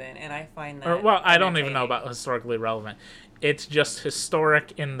relevant, and I find that. I don't even know about historically relevant. It's just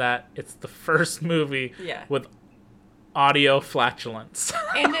historic in that it's the first movie with audio flatulence.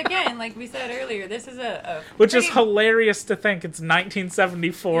 And again, like we said earlier, this is which is hilarious to think it's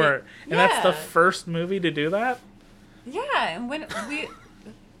 1974 and that's the first movie to do that. Yeah, and when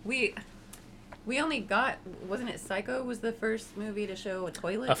we only got, wasn't it Psycho was the first movie to show a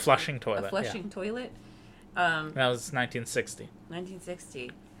toilet? A flushing toilet. A flushing toilet. That was 1960.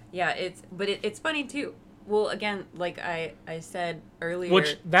 1960. Yeah, it's funny too. Well, again, like I said earlier,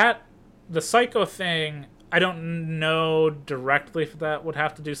 which the Psycho thing, I don't know directly if that would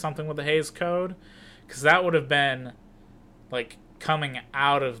have to do something with the Hays Code, because that would have been like coming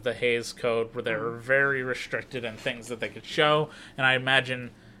out of the Hays Code where they were very restricted in things that they could show, and I imagine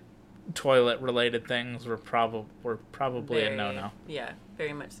toilet related things were probably a no-no. Yeah,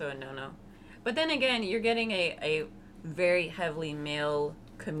 very much so a no-no. But then again, you're getting a very heavily male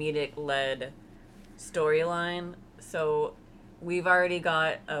comedic led storyline. So we've already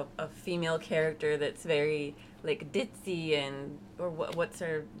got a female character that's very like ditzy and or what's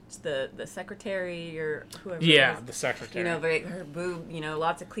her the secretary or whoever. Yeah, it is. the secretary. You know, very her boob. You know,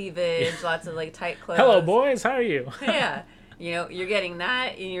 lots of cleavage, lots of like tight clothes. Hello, boys. How are you? Yeah. You know, you're getting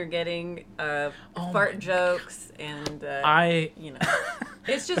that, and you're getting fart jokes, and you know,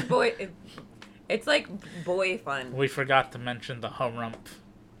 it's just it's like boy fun. We forgot to mention the harumph.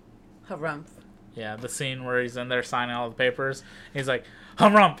 Harumph. Yeah, the scene where he's in there signing all the papers. He's like,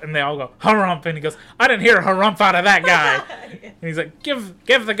 harumph, and they all go, harumph, and he goes, I didn't hear harumph out of that guy. And he's like,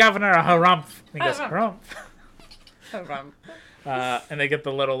 give the governor a harumph. And he goes, harumph. Harumph. And they get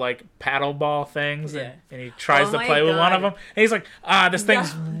the little like paddle ball things, and he tries Oh to my play with one of God. them. And he's like,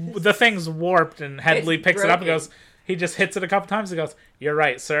 the thing's warped, and Headley It's picks it up and broken. goes, he just hits it a couple times and goes, you're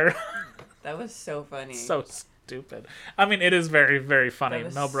right, sir. That was so funny. So stupid. I mean, it is very, very funny. That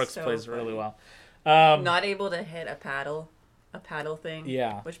was Mel Brooks so plays really funny. well. Not able to hit a paddle thing.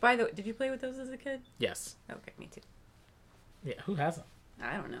 Yeah. Which, by the way, did you play with those as a kid? Yes. Okay, me too. Yeah, who hasn't?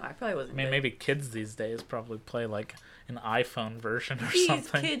 I don't know. I probably wasn't. I mean, good. maybe kids these days probably play like an iPhone version or These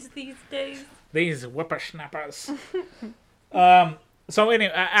something. kids these days. These whippersnappers. So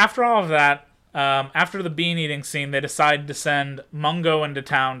anyway, after all of that, after the bean eating scene, they decide to send Mungo into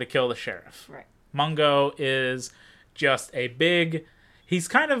town to kill the sheriff. Right. Mungo is just a big. He's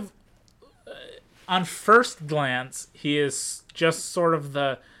kind of, on first glance, he is just sort of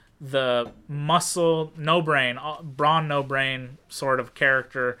the muscle, no brain, brawn, no brain sort of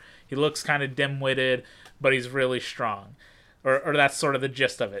character. He looks kind of dim-witted, but he's really strong. Or that's sort of the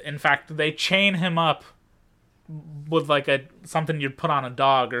gist of it. In fact, they chain him up with like something you'd put on a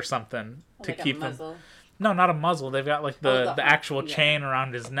dog or something to Like keep a him. muzzle. No, not a muzzle. They've got like the actual yeah. chain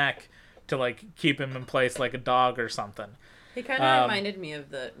around his neck to like keep him in place like a dog or something. He kind of reminded me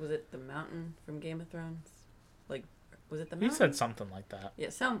of was it the mountain from Game of Thrones? Like, was it the mountain? He said something like that. Yeah,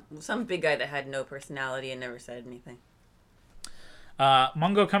 some big guy that had no personality and never said anything.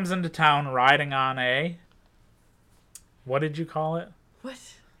 Mungo comes into town riding on what did you call it? What?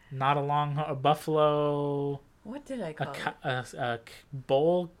 Not a buffalo, What did I call it? a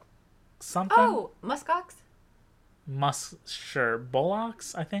bull, something. Oh, muskox? Sure,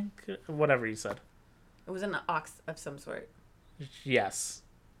 bullocks, I think. Whatever you said. It was an ox of some sort. Yes,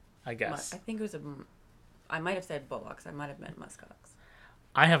 I guess. I think it was I might have said bullocks. I might have meant muskox.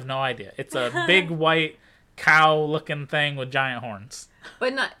 I have no idea. It's a big white cow-looking thing with giant horns.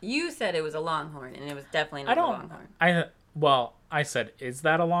 But not. You said it was a longhorn, and it was definitely not a longhorn. I said, is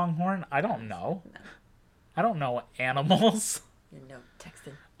that a longhorn? I don't know. No. I don't know animals. You're no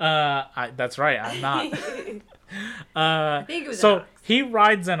Texan. That's right. I'm not. I think it was an So ox. he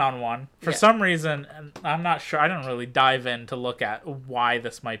rides in on one for Yeah. some reason, and I'm not sure. I didn't really dive in to look at why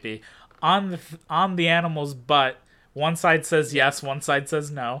this might be on the animal's butt. One side says yes, one side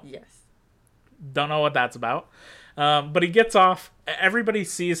says no. Yes. Don't know what that's about. But he gets off. Everybody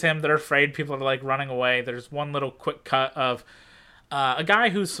sees him. They're afraid. People are like running away. There's one little quick cut of a guy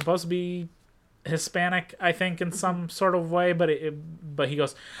who's supposed to be Hispanic, I think, in some sort of way. But he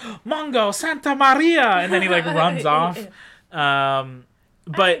goes, Mungo, Santa Maria, and then he like runs off.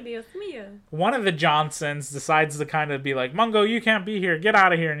 But Ay, Dios mío. one of the Johnsons decides to kind of be like, Mungo, you can't be here. Get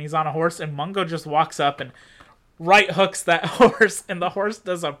out of here. And he's on a horse. And Mungo just walks up and right hooks that horse. And the horse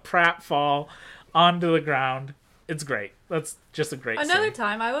does a pratfall onto the ground. It's great. That's just a great Another scene.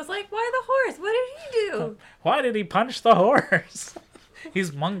 time, I was like, "Why the horse? What did he do?" Why did he punch the horse?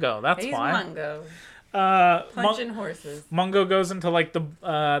 He's Mungo. That's He's why. Mungo. Mun- Punching horses. Mungo goes into like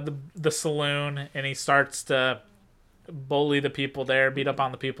the saloon and he starts to bully the people there, beat up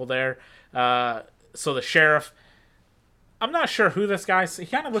on the people there. So the sheriff, I'm not sure who this guy is. He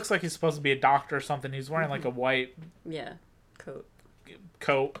kind of looks like he's supposed to be a doctor or something. He's wearing like a white Yeah.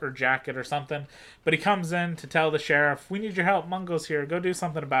 coat or jacket or something. But he comes in to tell the sheriff, we need your help. Mungo's here. Go do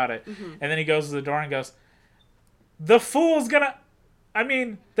something about it. And then he goes to the door and goes, the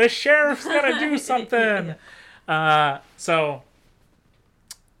sheriff's gonna do something. So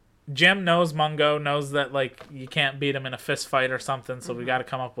Jim knows Mungo, knows that like you can't beat him in a fist fight or something, so we got to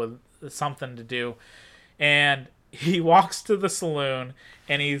come up with something to do. And he walks to the saloon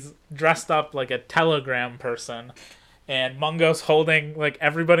and he's dressed up like a telegram person, and Mungo's holding like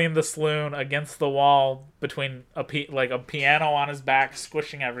everybody in the saloon against the wall between a piano on his back,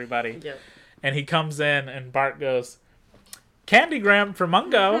 squishing everybody. Yep. And he comes in and Bart goes, Candygram for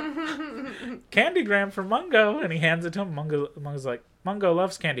Mungo. Candygram for Mungo. And he hands it to him. Mungo's like, Mungo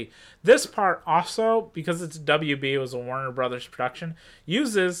loves candy. This part also, because it's WB, it was a Warner Brothers production,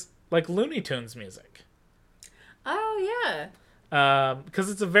 uses like Looney Tunes music. Oh yeah. Because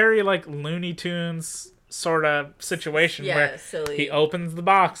it's a very like Looney Tunes sort of situation Yeah, where silly. he opens the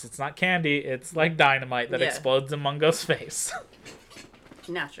box. It's not candy. It's like dynamite that Yeah. explodes in Mungo's face.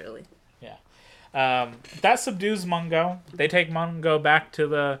 Naturally. That subdues Mungo. They take Mungo back to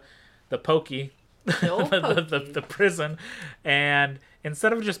the pokey, The old pokey. the prison, and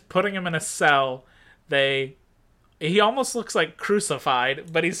instead of just putting him in a cell, he almost looks like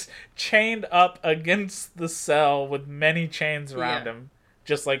crucified, but he's chained up against the cell with many chains around Yeah. him,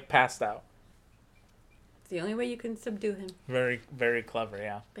 just like passed out. It's the only way you can subdue him. Very, very clever,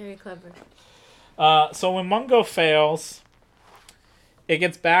 yeah. Very clever. So when Mungo fails, it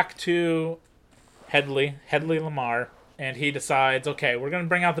gets back to Headley Lamar, and he decides, okay, we're going to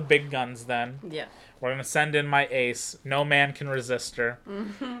bring out the big guns then. Yeah. We're going to send in my ace. No man can resist her.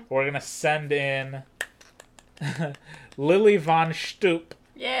 Mm-hmm. We're going to send in Lily von Stoop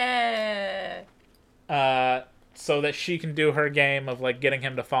Yeah. so that she can do her game of like getting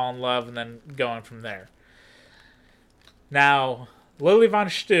him to fall in love and then going from there. Now, Lily von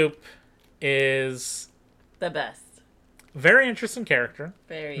Stoop is The best. a very interesting character.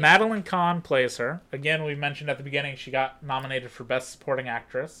 Very. Madeline Kahn plays her. Again, we mentioned at the beginning she got nominated for Best Supporting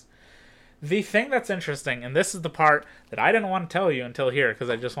Actress. The thing that's interesting, and this is the part that I didn't want to tell you until here because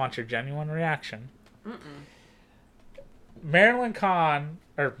I just want your genuine reaction. Madeline Kahn's,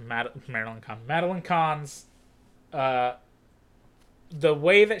 the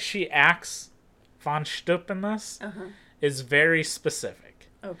way that she acts von Stoop in this is very specific.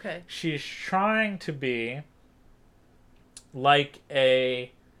 Okay. She's trying to be like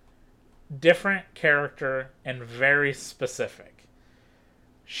a different character and very specific.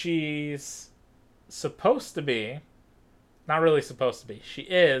 She's supposed to be, not really supposed to be,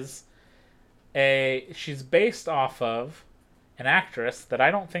 she's based off of an actress that I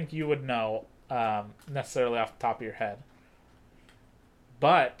don't think you would know necessarily off the top of your head.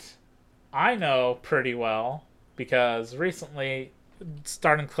 But I know pretty well because recently,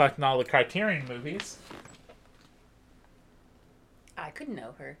 starting collecting all the Criterion movies. I could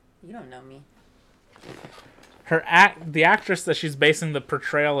know her. You don't know me. The actress that she's basing the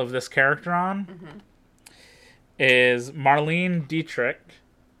portrayal of this character on is Marlene Dietrich,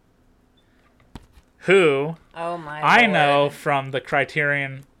 who Oh my I Lord. know from the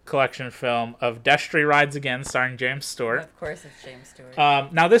Criterion Collection film of Destry Rides Again, starring James Stewart. Of course, it's James Stewart.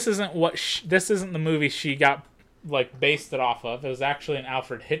 Now this isn't this isn't the movie she got like based it off of. It was actually an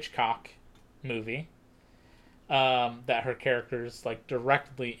Alfred Hitchcock movie that her character's like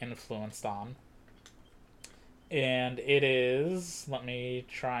directly influenced on. And it is, let me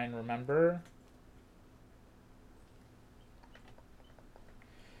try and remember.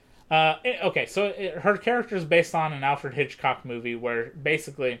 Okay, so her character is based on an Alfred Hitchcock movie where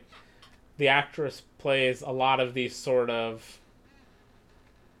basically the actress plays a lot of these sort of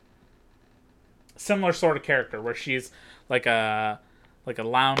similar sort of character where she's like a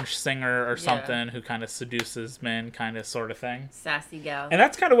lounge singer or something who kind of seduces men, kind of sort of thing. Sassy gal. And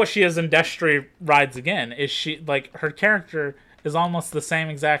that's kind of what she is in Destry Rides Again. Is she like her character is almost the same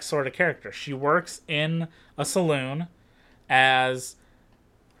exact sort of character. She works in a saloon as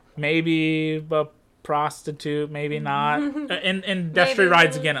maybe a prostitute, maybe not. In Destry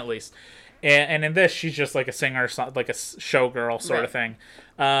Rides Again, at least. And in this, she's just like a singer, like a showgirl sort of thing.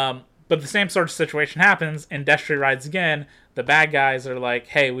 But the same sort of situation happens in Destry Rides Again. The bad guys are like,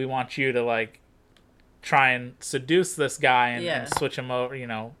 hey, we want you to like try and seduce this guy and switch him over,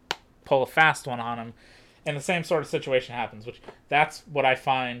 pull a fast one on him. And the same sort of situation happens, which that's what I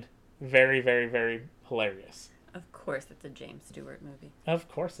find very, very, very hilarious. Of course, it's a James Stewart movie. Of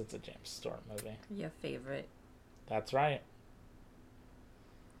course it's a James Stewart movie. Your favorite. That's right.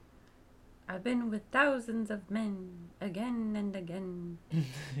 I've been with thousands of men, again and again.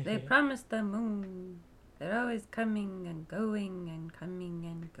 They promise the moon. They're always coming and going and coming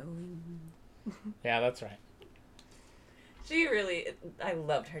and going. Yeah, that's right. I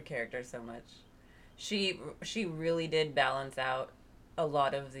loved her character so much. She really did balance out a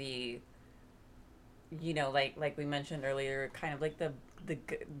lot of the, like we mentioned earlier, kind of like the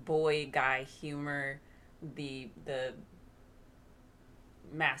boy guy humor, the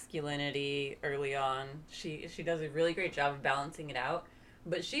masculinity early on. She does a really great job of balancing it out,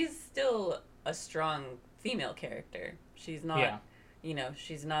 but she's still a strong female character. She's not,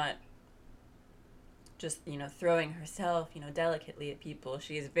 she's not just, throwing herself, delicately at people.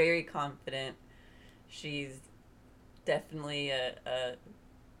 She is very confident. She's definitely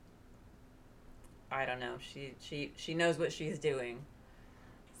I don't know. She knows what she's doing.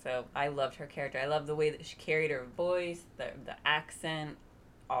 So I loved her character. I love the way that she carried her voice, the accent,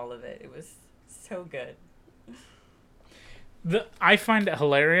 all of it. It was so good. I find it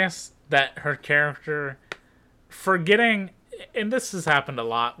hilarious that her character, forgetting, and this has happened a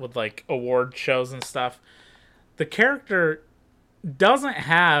lot with like award shows and stuff, the character doesn't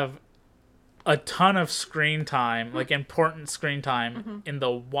have a ton of screen time, like important screen time in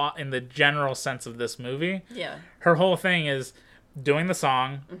the general sense of this movie. Yeah. Her whole thing is doing the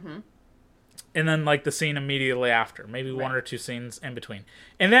song, and then like the scene immediately after, maybe one or two scenes in between,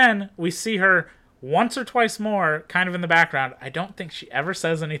 and then we see her once or twice more, kind of in the background. I don't think she ever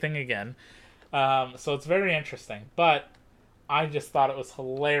says anything again, so it's very interesting. But I just thought it was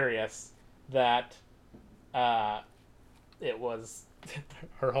hilarious that it was.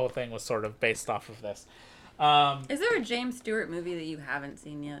 Her whole thing was sort of based off of this. Is there a James Stewart movie that you haven't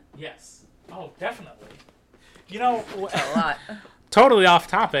seen yet? Yes. Oh, definitely. You know, A lot. totally off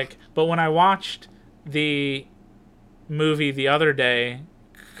topic, but when I watched the movie the other day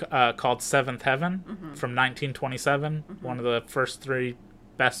called Seventh Heaven from 1927, one of the first 3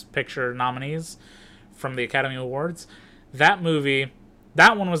 Best Picture nominees from the Academy Awards, that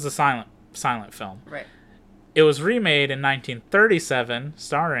one was a silent film. Right. It was remade in 1937,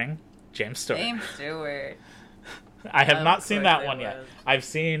 starring James Stewart. James Stewart. I have Of not seen course that it one yet. was. I've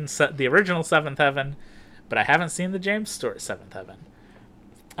seen the original Seventh Heaven, but I haven't seen the James Stewart Seventh Heaven.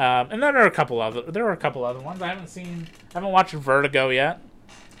 And there were a couple other ones. I haven't watched Vertigo yet.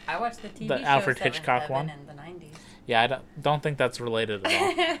 I watched the TV The show Alfred Seventh Hitchcock Heaven one. in the 90s. Yeah, I don't think that's related at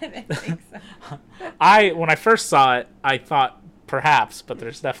all. I think so. When I first saw it, I thought perhaps, but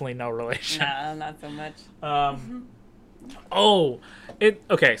there's definitely no relation. No, not so much.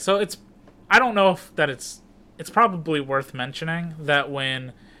 Okay, so it's, I don't know if that it's probably worth mentioning that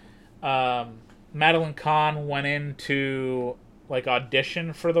when Madeline Kahn went in to like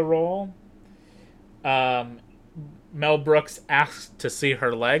audition for the role, Mel Brooks asked to see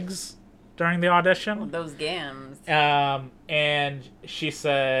her legs during the audition. Those gams. And she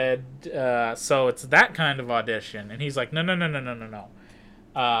said, so it's that kind of audition. And he's like, no.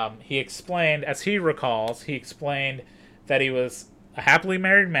 He explained, as he recalls, that he was a happily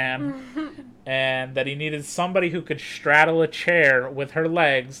married man and that he needed somebody who could straddle a chair with her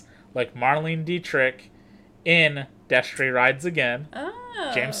legs like Marlene Dietrich in Destry Rides Again,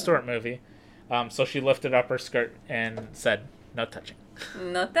 Oh. James Stewart movie. So she lifted up her skirt and said, no touching.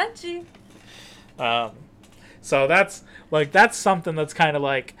 No touchy. So that's something that's kind of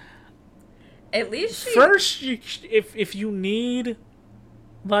like, At least she... first, if you need,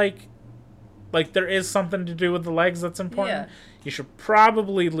 like there is something to do with the legs that's important, Yeah. you should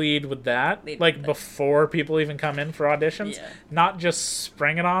probably lead with that, before people even come in for auditions, Yeah. not just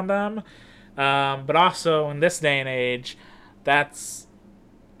spring it on them. But also in this day and age, that's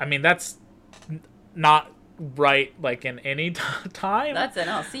not right, like in any time. That's an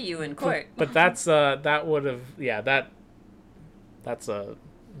I'll see you in court. But that's that would have, yeah, that's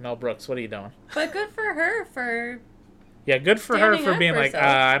Mel Brooks. What are you doing? But good for her for Yeah, good for her Standing for up being for like, herself.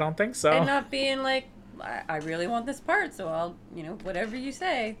 I don't think so. and not being like, I really want this part, so I'll, whatever you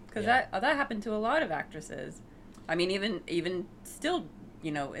say. Because Yeah. that happened to a lot of actresses. I mean, even still,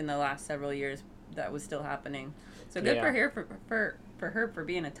 in the last several years, that was still happening. So good Yeah. for her for her for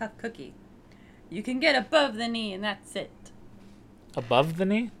being a tough cookie. You can get above the knee, and that's it. Above the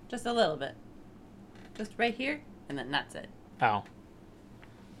knee? Just a little bit. Just right here, and then that's it. Oh.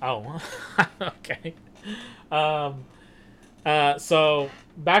 Okay. So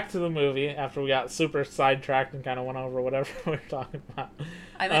back to the movie after we got super sidetracked and kind of went over whatever we were talking about.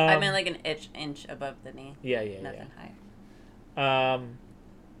 I meant like an inch above the knee. Yeah. Nothing higher.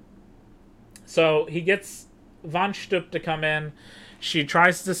 So he gets Von Stupp to come in. She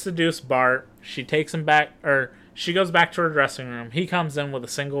tries to seduce Bart. She takes him back, or she goes back to her dressing room. He comes in with a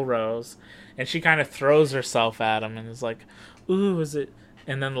single rose, and she kind of throws herself at him and is like, "Ooh, is it?"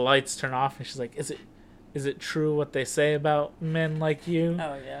 And then the lights turn off, and she's like, "Is it true what they say about men like you?"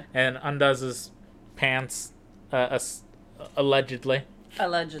 Oh yeah. And undoes his pants, allegedly.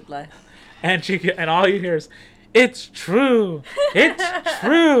 Allegedly. And all you hear is, "It's true. It's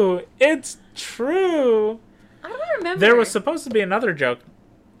true. It's true." I don't remember. There was supposed to be another joke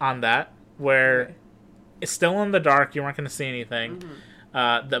on that where it's still in the dark. You weren't going to see anything.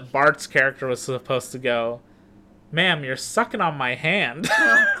 That Bart's character was supposed to go, "Ma'am, you're sucking on my hand."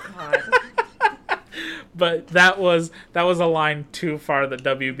 Oh God. But that was a line too far that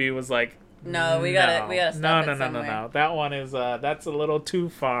WB was like, No, we gotta stop no. it somewhere. That one is that's a little too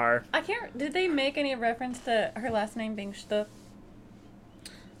far. I can't. Did they make any reference to her last name being Stupp?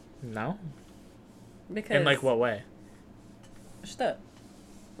 No. Because In like what way? Stupp.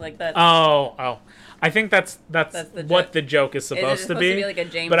 Like that. Oh. I think that's the what joke. the joke is supposed to be. Like a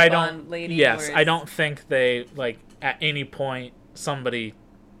James but I Bond don't. lady. Yes, where I it's- don't think they like at any point somebody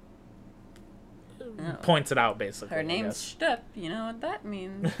points it out. Basically, Her I name's guess. Stup. You know what that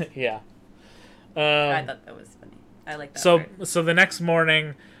means. Yeah. I thought that was funny. I like that. So part. so the next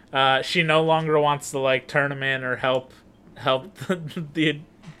morning, she no longer wants to like turn him in or help the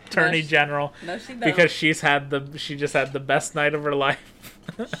attorney general No, she don't. because she just had the best night of her life.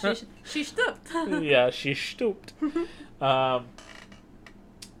 she stooped. Yeah, she stooped. Bart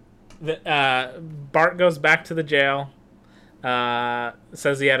goes back to the jail.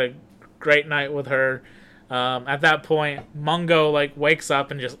 Says he had a great night with her. At that point, Mungo like wakes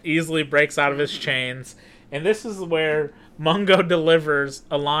up and just easily breaks out of his chains. And this is where Mungo delivers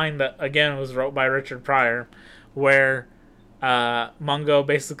a line that again was wrote by Richard Pryor, where Mungo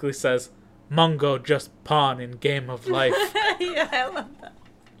basically says, "Mungo just pawn in game of life." Yeah, I love that.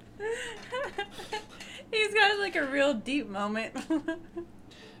 He's got like a real deep moment.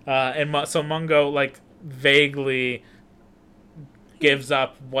 So Mungo like vaguely gives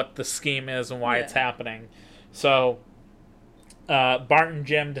up what the scheme is and why it's happening. So Bart and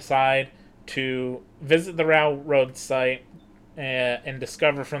Jim decide to visit the railroad site and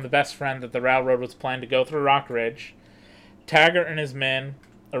discover from the best friend that the railroad was planned to go through Rock Ridge. Taggart and his men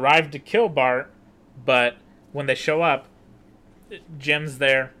arrive to kill Bart, but when they show up, Jim's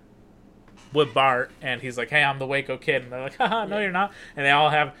there with Bart, and he's like, "Hey, I'm the Waco Kid," and they're like, "Haha, no, you're not." And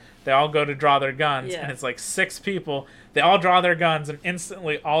they all go to draw their guns, and it's like 6 people. They all draw their guns, and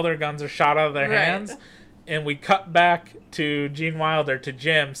instantly all their guns are shot out of their hands. And we cut back to Gene Wilder, to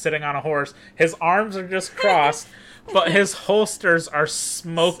Jim, sitting on a horse. His arms are just crossed, but his holsters are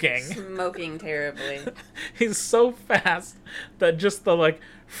smoking. Smoking terribly. He's so fast that just the like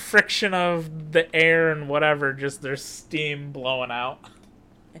friction of the air and whatever, just there's steam blowing out.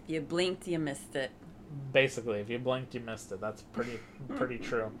 If you blinked, you missed it. Basically, if you blinked, you missed it. That's pretty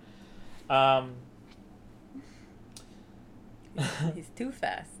true. He's too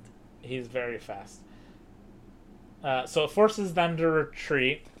fast. He's very fast. So it forces them to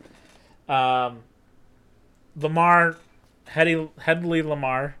retreat. Lamar, Headley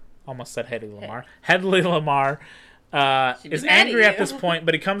Lamar, almost said Headley Lamar. Headley Lamar is angry at this point,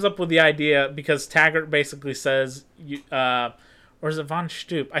 but he comes up with the idea because Taggart basically says, or is it Von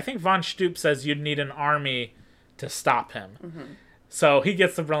Stoop? I think Von Stoop says you'd need an army to stop him. Mm-hmm. So he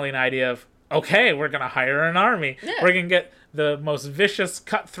gets the brilliant idea of, okay, we're going to hire an army. Yeah. We're going to get the most vicious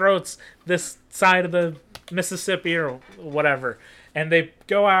cutthroats this side of the Mississippi or whatever. And they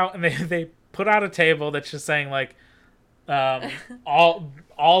go out and they put out a table that's just saying like,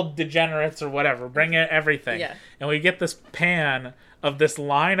 all degenerates or whatever, bring in everything. Yeah. And we get this pan of this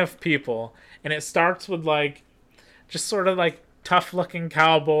line of people, and it starts with like, just sort of like tough looking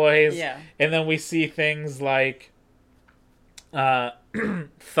cowboys. Yeah. And then we see things like,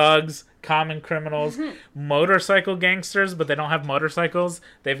 thugs, common criminals, motorcycle gangsters, but they don't have motorcycles.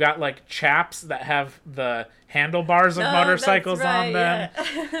 They've got like chaps that have the handlebars of motorcycles on them.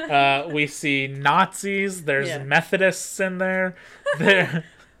 Yeah. We see Nazis. There's Methodists in there.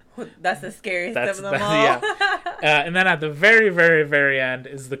 That's the scariest of them all. Yeah. And then at the very, very, very end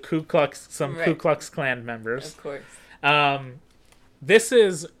is the Ku Klux Klan members. Of course. This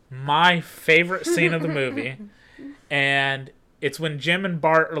is my favorite scene of the movie, and it's when Jim and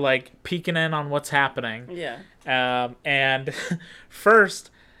Bart are like peeking in on what's happening. Yeah. And first,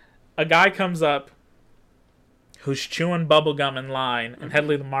 a guy comes up who's chewing bubblegum in line, and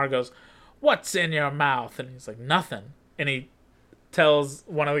Headley Lamar goes, "What's in your mouth?" And he's like, "Nothing." And he tells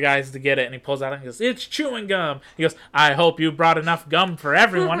one of the guys to get it, and he pulls out and he goes, "It's chewing gum." He goes, "I hope you brought enough gum for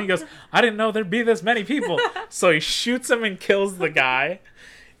everyone." He goes, "I didn't know there'd be this many people." So he shoots him and kills the guy.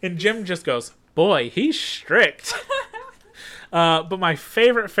 And Jim just goes, "Boy, he's strict." But my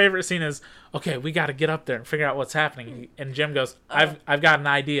favorite scene is, okay, we got to get up there and figure out what's happening. And Jim goes, I've got an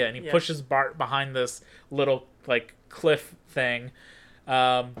idea. And he pushes Bart behind this little like cliff thing.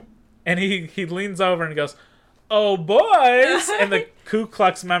 And he leans over and he goes, "Oh, boys." And the Ku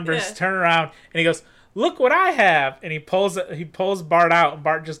Klux members turn around and he goes, "Look what I have." And he pulls Bart out, and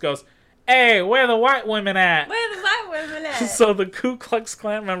Bart just goes, "Hey, where the white women at?" Where the white women at? So the Ku Klux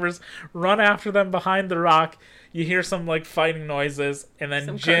Klan members run after them behind the rock. You hear some like fighting noises, and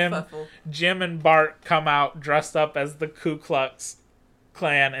then Jim and Bart come out dressed up as the Ku Klux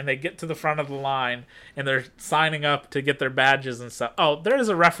Klan, and they get to the front of the line, and they're signing up to get their badges and stuff. Oh, there is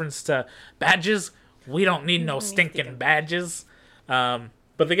a reference to badges. We don't need no stinking badges. But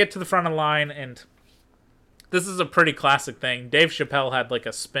they get to the front of the line, and this is a pretty classic thing. Dave Chappelle had like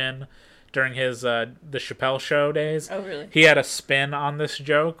a spin during his the Chappelle Show days. Oh, really? He had a spin on this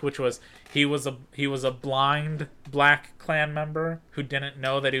joke, which was he was a blind black Klan member who didn't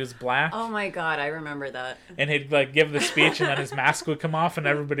know that he was black. Oh my god, I remember that. And he'd like give the speech, and then his mask would come off, and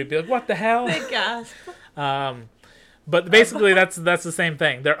everybody'd be like, "What the hell?" Big gasp. But basically, that's the same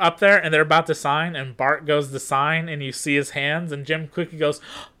thing. They're up there and they're about to sign, and Bart goes to sign, and you see his hands, and Jim quickly goes,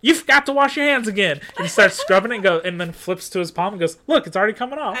 "You forgot to wash your hands again!" And he starts scrubbing it, and then flips to his palm and goes, "Look, it's already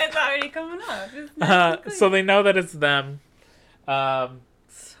coming off." It's already coming off. So they know that it's them.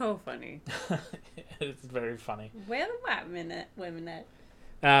 So funny. It's very funny. Where the white women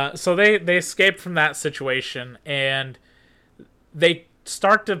at? So they escape from that situation, and they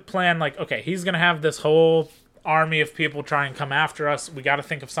start to plan, like, okay, he's going to have this whole army of people try and come after us. We got to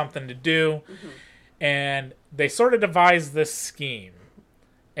think of something to do. Mm-hmm. And they sort of devise this scheme.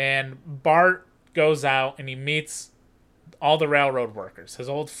 And Bart goes out and he meets all the railroad workers. His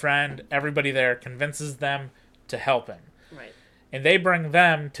old friend, everybody there, convinces them to help him. Right. And they bring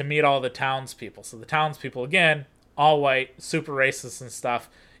them to meet all the townspeople. So the townspeople, again, all white, super racist and stuff.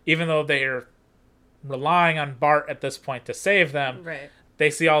 Even though they're relying on Bart at this point to save them, right. They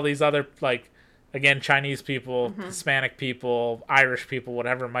see all these other, like, again, Chinese people, Hispanic people, Irish people,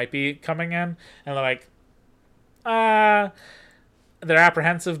 whatever it might be, coming in. And they're like, they're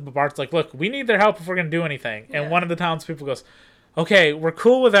apprehensive, but Bart's like, look, we need their help if we're going to do anything. Yeah. And one of the townspeople goes, okay, we're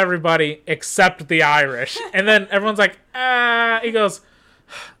cool with everybody except the Irish. And then everyone's like, he goes,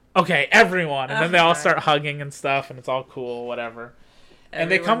 okay, everyone. And then they all start hugging and stuff, and it's all cool, whatever. And everyone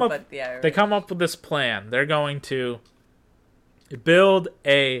they come up with this plan. They're going to build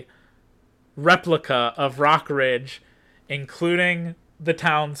a replica of Rock Ridge, including the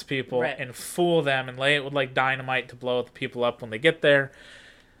townspeople, right. and fool them and lay it with like dynamite to blow the people up when they get there.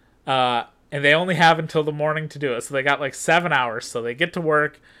 And they only have until the morning to do it, so they got like 7 hours. So they get to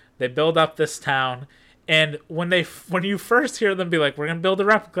work, they build up this town, and when you first hear them be like, "We're gonna build a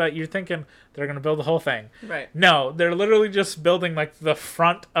replica," you're thinking they're gonna build the whole thing. Right. No, they're literally just building like the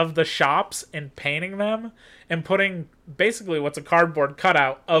front of the shops and painting them and putting basically what's a cardboard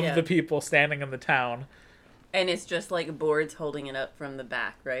cutout of the people standing in the town. And it's just like boards holding it up from the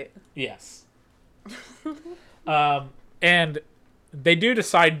back, right? Yes. And they do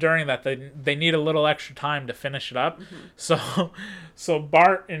decide during that they need a little extra time to finish it up. Mm-hmm. So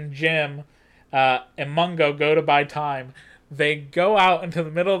Bart and Jim and Mungo go to buy time. They go out into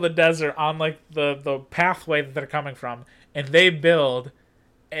the middle of the desert on like the pathway that they're coming from, and they build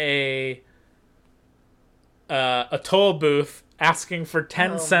a toll booth asking for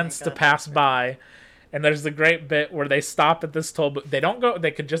 10 cents to pass by. And there's the great bit where they stop at this toll booth. They don't go.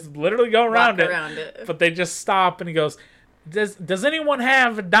 They could just literally go around it, but they just stop. And he goes, "Does anyone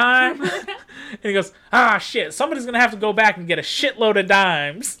have a dime?" And he goes, "Ah, shit! Somebody's gonna have to go back and get a shitload of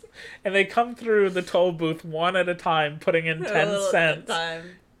dimes." And they come through the toll booth one at a time, putting in 10 cents.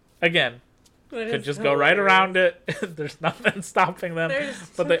 Again, could just go right around it. There's nothing stopping them.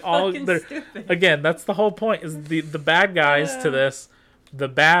 But they all, again, that's the whole point. Is the bad guys to this. The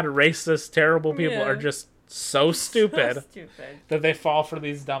bad, racist, terrible people are just so stupid that they fall for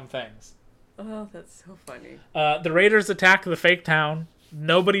these dumb things. Oh, that's so funny. The Raiders attack the fake town.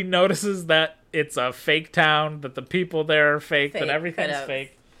 Nobody notices that it's a fake town, that the people there are fake, that everything's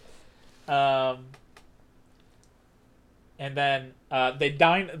fake. And then they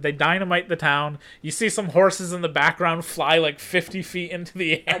dynamite the town. You see some horses in the background fly like 50 feet into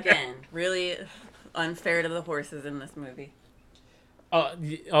the air. Again, really unfair to the horses in this movie.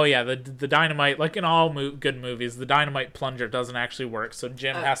 Oh yeah, the dynamite, like in all good movies, the dynamite plunger doesn't actually work, so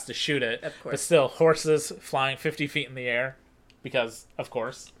Jim has to shoot it. Of course. But still, horses flying 50 feet in the air, because, of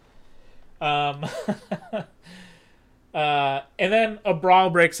course. And then a brawl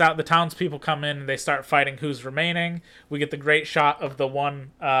breaks out. The townspeople come in, and they start fighting who's remaining. We get the great shot of the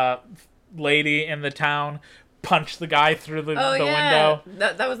one lady in the town punch the guy through the window.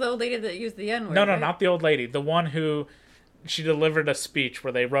 That was the old lady that used the N-word, No, right? not the old lady. The one who... She delivered a speech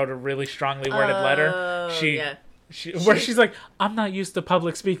where they wrote a really strongly worded letter. Where she's like, "I'm not used to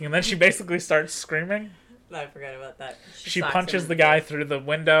public speaking," and then she basically starts screaming. I forgot about that. She punches the guy through the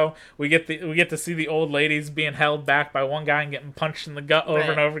window. We get to see the old ladies being held back by one guy and getting punched in the gut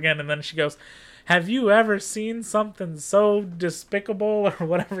over and over again. And then she goes, "Have you ever seen something so despicable?" or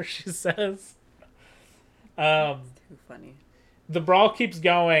whatever she says. Too funny. The brawl keeps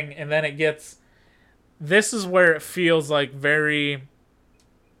going, and then it gets. This is where it feels like very,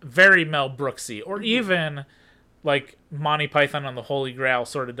 very Mel Brooksy, or even like Monty Python and the Holy Grail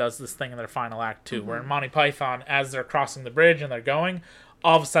sort of does this thing in their final act too, where in Monty Python, as they're crossing the bridge and they're going,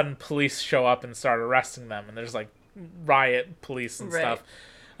 all of a sudden police show up and start arresting them, and there's like riot police and stuff.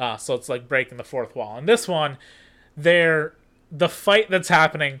 So it's like breaking the fourth wall. In this one, the fight that's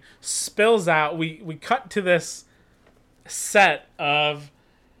happening spills out. We cut to this set of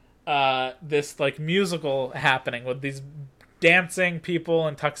this like musical happening with these dancing people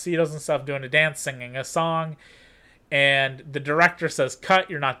in tuxedos and stuff doing a dance, singing a song, and the director says, "Cut!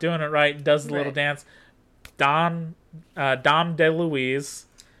 You're not doing it right." Does the little dance. Dom DeLuise.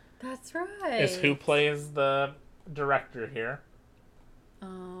 That's right. Is who plays the director here.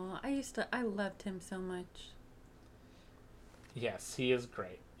 Oh, I loved him so much. Yes, he is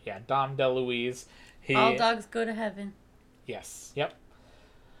great. Yeah, Dom DeLuise. All dogs go to heaven. Yes. Yep.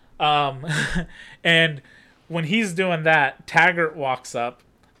 And when he's doing that, Taggart walks up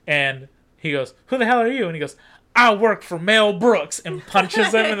and he goes, "Who the hell are you?" And he goes, "I work for Mel Brooks," and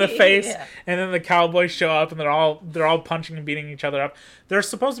punches him in the face. Yeah. And then the cowboys show up and they're all punching and beating each other up. There's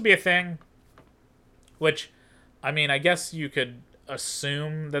supposed to be a thing, which, I mean, I guess you could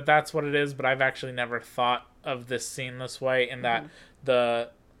assume that that's what it is, but I've actually never thought of this scene this way, in that the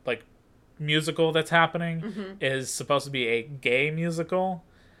like musical that's happening is supposed to be a gay musical.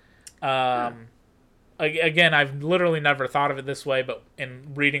 Again, I've literally never thought of it this way, but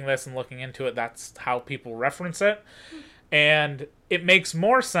in reading this and looking into it, that's how people reference it. And it makes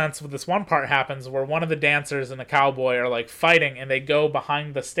more sense when this one part happens where one of the dancers and the cowboy are like fighting and they go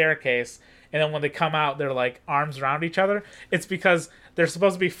behind the staircase, and then when they come out, they're like arms around each other. It's because they're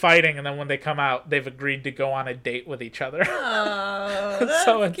supposed to be fighting, and then when they come out, they've agreed to go on a date with each other. Oh, that's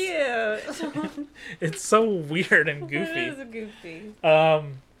So cute. It's so weird and goofy. It is goofy.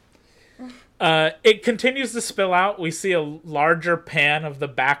 It continues to spill out. We see a larger pan of the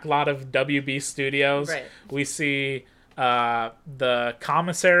back lot of WB Studios. Right. We see the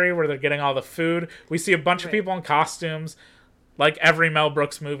commissary where they're getting all the food. We see a bunch of people in costumes. Like every Mel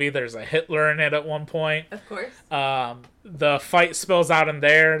Brooks movie, there's a Hitler in it at one point. Of course. The fight spills out in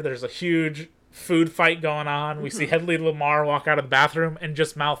there. There's a huge food fight going on. We see Hedley Lamar walk out of the bathroom and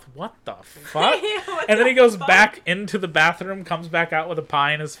just mouth, "What the fuck?" What and then he the goes fuck? back into the bathroom, comes back out with a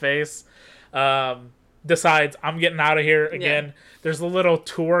pie in his face. Decides, "I'm getting out of here again." Yeah. There's a little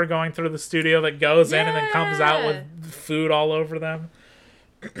tour going through the studio that goes in and then comes out Yeah. with food all over them.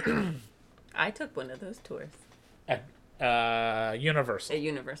 I took one of those tours At Universal. at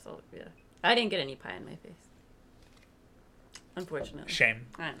Universal. Yeah, I didn't get any pie in my face. Unfortunately. Shame.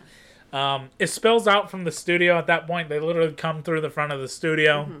 I know. It spills out from the studio at that point. They literally come through the front of the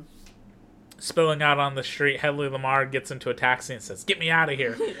studio, spilling out on the street. Hedley Lamar gets into a taxi and says, "Get me out of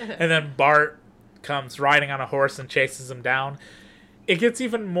here." And then Bart comes riding on a horse and chases him down. It gets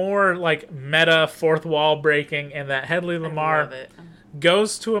even more like meta fourth wall breaking in that Hedley I Lamar love it.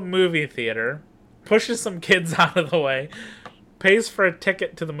 goes to a movie theater, pushes some kids out of the way, pays for a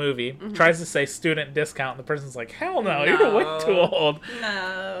ticket to the movie, tries to say student discount, and the person's like, "Hell no, you're way too old."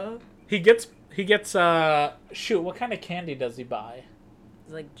 No. He gets shoot, what kind of candy does he buy?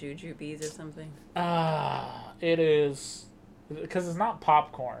 It's like jujubes or something. It is, because it's not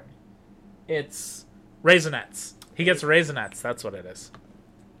popcorn. It's Raisinets. He gets Raisinets, that's what it is.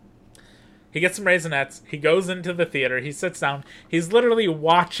 He gets some Raisinets, he goes into the theater, he sits down, he's literally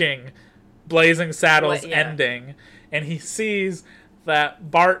watching Blazing Saddles ending, and he sees that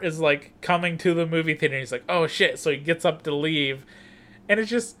Bart is like coming to the movie theater, and he's like, "Oh shit," so he gets up to leave, and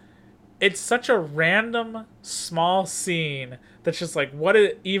it's such a random small scene that's just like,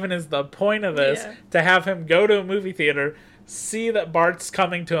 even is the point of this? Yeah. To have him go to a movie theater, see that Bart's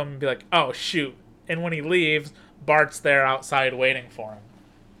coming to him, and be like, "Oh shoot," and when he leaves, Bart's there outside waiting for him.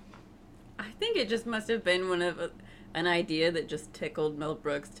 I think it just must have been an idea that just tickled Mel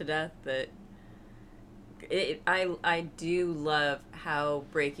Brooks to death. That I do love how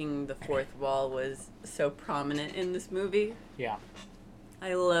breaking the fourth wall was so prominent in this movie. Yeah.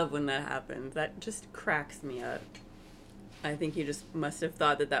 I love when that happens. That just cracks me up. I think you just must have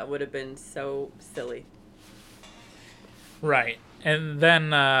thought that would have been so silly. Right. And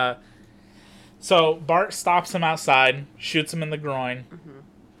then, so Bart stops him outside, shoots him in the groin,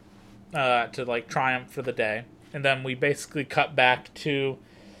 to like triumph for the day. And then we basically cut back to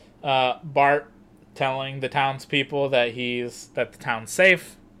Bart telling the townspeople that the town's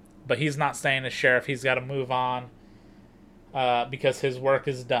safe, but he's not staying as sheriff. He's got to move on because his work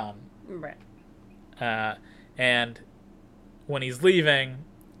is done. Right. And when he's leaving,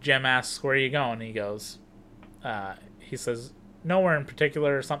 Jim asks, "Where are you going?" He goes, he says, "Nowhere in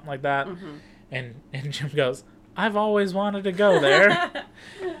particular," or something like that. And Jim goes, "I've always wanted to go there."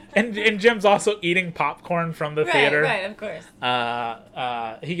 and Jim's also eating popcorn from the theater. Right, of course.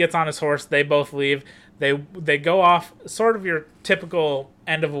 He gets on his horse. They both leave. They go off, sort of your typical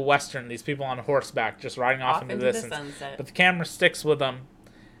end of a Western. These people on horseback just riding off into the distance. sunset. But the camera sticks with them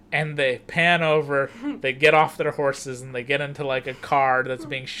and they pan over, they get off their horses, and they get into like a car that's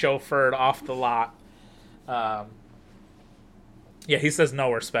being chauffeured off the lot. Yeah, he says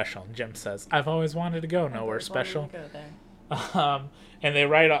nowhere special, and Jim says, I've always wanted to go nowhere special. And they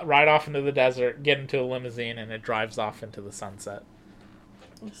ride off into the desert, get into a limousine, and it drives off into the sunset.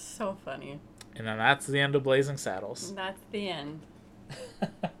 It's so funny. And then that's the end of Blazing Saddles. That's the end.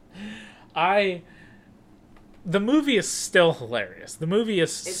 The movie is still hilarious. The movie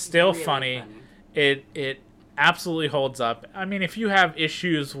is still really funny. It absolutely holds up. I mean, if you have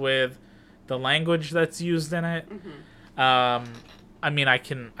issues with the language that's used in it, I mean, I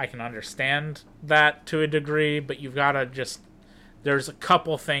can understand that to a degree, but you've got to just... There's a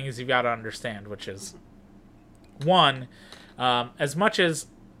couple things you've got to understand, which is, one, as much as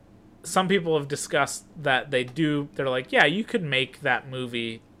some people have discussed that they're like, yeah, you could make that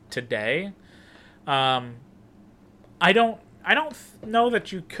movie today. I don't know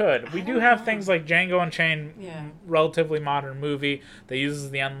that you could. We do have things like Django Unchained, relatively modern movie that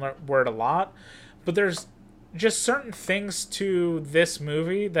uses the N-word a lot, but there's just certain things to this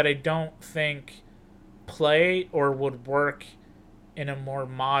movie that I don't think play or would work in a more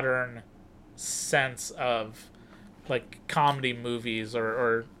modern sense of like comedy movies,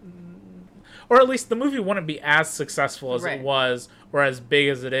 or at least the movie wouldn't be as successful as it was or as big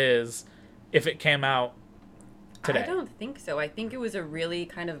as it is if it came out today. I don't think so. I think it was a really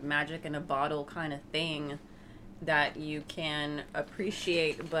kind of magic in a bottle kind of thing that you can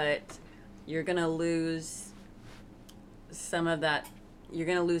appreciate, but you're gonna lose some of that. You're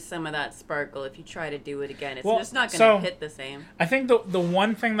going to lose some of that sparkle if you try to do it again. It's just not going to hit the same. I think the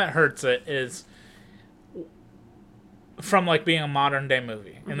one thing that hurts it is from like being a modern day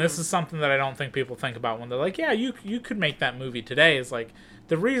movie. And this is something that I don't think people think about when they're like, yeah, you could make that movie today. Is like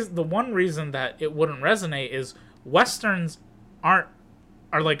the one reason that it wouldn't resonate is Westerns are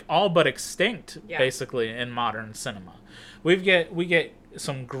like all but extinct basically in modern cinema. We get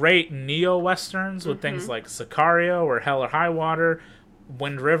some great neo-Westerns with things like Sicario or Hell or High Water,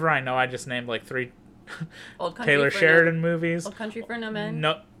 Wind River. I know I just named like 3 Taylor Sheridan movies. Old Country for No Men.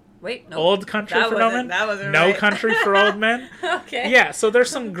 No. Wait, no. Old Country for No Men. That wasn't No right. Country for Old Men. Okay. Yeah, so there's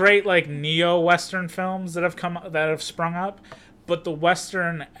some great like neo-Western films that have sprung up, but the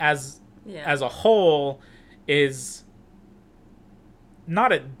Western as a whole is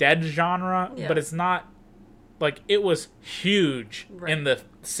not a dead genre, but it's not like it was huge in the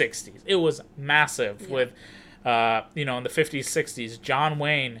 60s. It was massive with in the 50s, 60s, John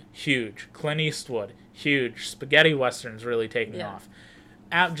Wayne, huge. Clint Eastwood, huge. Spaghetti Westerns really taking off.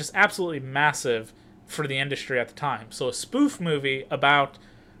 Just absolutely massive for the industry at the time. So a spoof movie about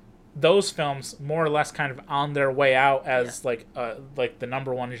those films, more or less kind of on their way out as like the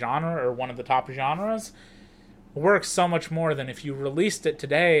number one genre or one of the top genres, works so much more than if you released it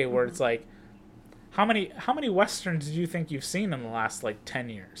today, where it's like, how many Westerns do you think you've seen in the last like 10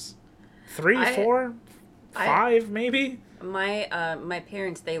 years? 3, 4? 5 maybe. My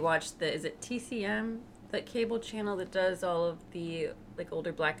parents, they watched is it TCM, that cable channel that does all of the like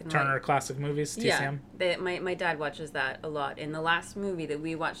older black and white Turner Classic Movies, TCM. Yeah, my dad watches that a lot. And the last movie that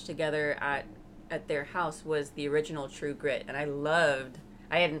we watched together at their house was the original True Grit, and I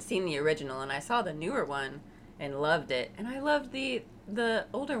hadn't seen the original, and I saw the newer one and loved it, and I loved the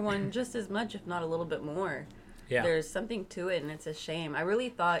older one just as much, if not a little bit more. Yeah. There's something to it, and it's a shame. I really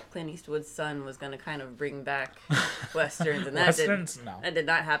thought Clint Eastwood's son was going to kind of bring back Westerns, and that did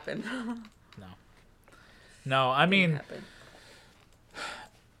not happen. No, I mean,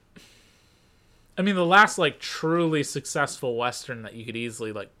 the last like truly successful Western that you could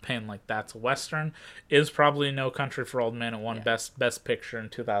easily like pin like that's a Western is probably No Country for Old Men. It won Best Picture in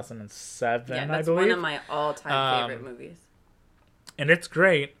 2007. Yeah, that's I believe. One of my all-time favorite movies. And it's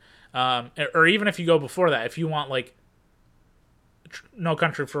great. Or even if you go before that, if you want like No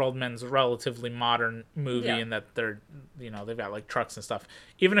Country for Old Men's a relatively modern movie in that they're they've got like trucks and stuff.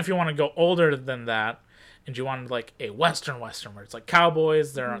 Even if you want to go older than that, and you wanted like a Western where it's like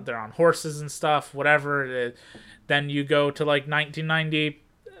cowboys, they're on horses and stuff, whatever. Then you go to like 1990,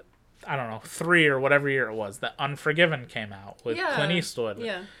 I don't know, 3 or whatever year it was that Unforgiven came out with Clint Eastwood.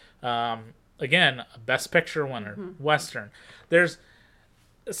 Yeah. Again, a Best Picture winner, Western. They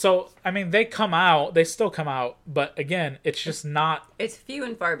still come out, but again, it's just not. It's few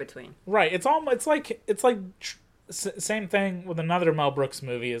and far between. Right. It's like same thing with another Mel Brooks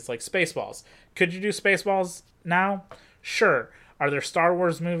movie. It's like Spaceballs. Could you do Spaceballs now? Sure. Are there Star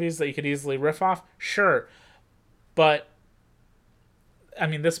Wars movies that you could easily riff off? Sure. But I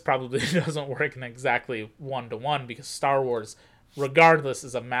mean, this probably doesn't work in exactly 1-to-1 because Star Wars regardless,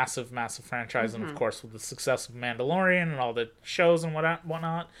 is a massive, massive franchise, and of course with the success of Mandalorian and all the shows and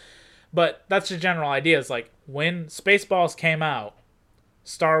whatnot. But that's the general idea. Is like when Spaceballs came out,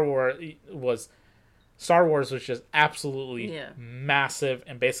 Star Wars was just absolutely massive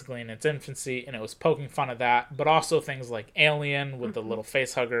and basically in its infancy, and it was poking fun at that, but also things like Alien with the little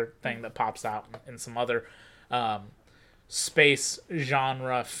face hugger thing that pops out, and some other space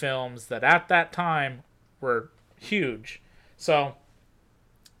genre films that at that time were huge. So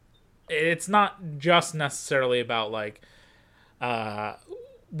it's not just necessarily about like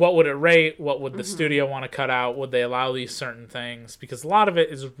what would it rate, what would the studio want to cut out, would they allow these certain things, because a lot of it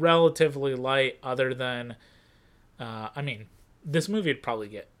is relatively light, other than I mean, this movie would probably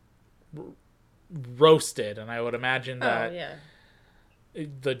get roasted, and I would imagine that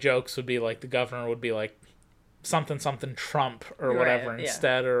the jokes would be like the governor would be like something Trump or whatever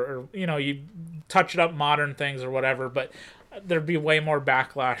instead, or you know, you touch it up modern things or whatever, but there'd be way more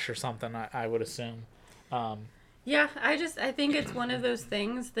backlash or something, I would assume. Yeah, I think it's one of those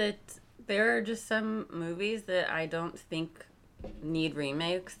things that there are just some movies that I don't think need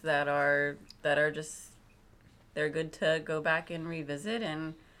remakes that are just, they're good to go back and revisit.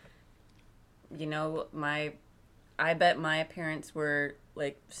 And you know, I bet my parents were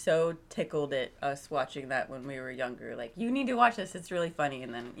like so tickled at us watching that when we were younger. Like, you need to watch this, it's really funny.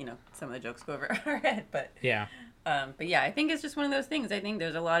 And then, you know, some of the jokes go over our head, but yeah, I think it's just one of those things. I think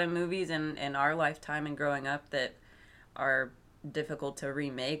there's a lot of movies in our lifetime and growing up that are difficult to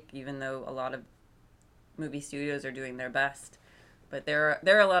remake, even though a lot of movie studios are doing their best. But there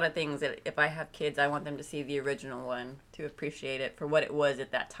are a lot of things that if I have kids, I want them to see the original one to appreciate it for what it was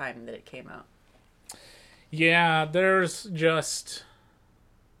at that time that it came out. Yeah, there's just,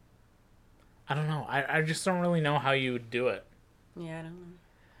 I don't know. I just don't really know how you would do it. Yeah, I don't know.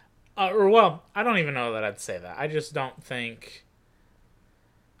 Or, well, I don't even know that I'd say that. I just don't think...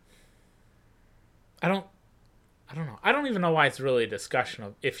 I don't know. I don't even know why it's really a discussion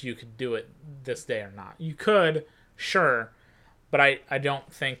of if you could do it this day or not. You could, sure, but I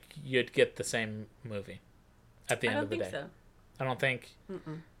don't think you'd get the same movie at the end of the day. I don't think so. I don't think...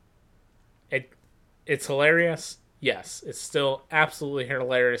 It's hilarious. Yes, it's still absolutely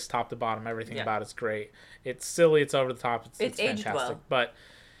hilarious, top to bottom. Everything about it's great. It's silly. It's over the top. It's fantastic. Aged well. But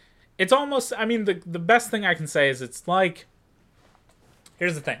it's almost, I mean, the best thing I can say is it's like,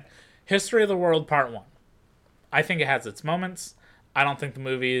 here's the thing. History of the World Part 1. I think it has its moments. I don't think the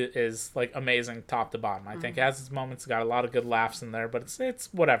movie is like amazing top to bottom. I think it has its moments. It's got a lot of good laughs in there, but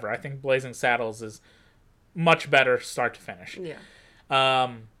it's whatever. I think Blazing Saddles is much better start to finish. Yeah.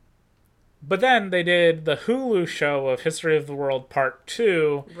 But then they did the Hulu show of History of the World Part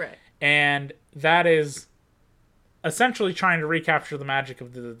 2. Right. And that is essentially trying to recapture the magic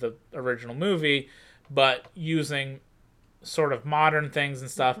of the original movie, but using sort of modern things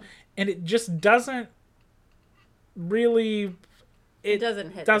and stuff. And it just doesn't really... It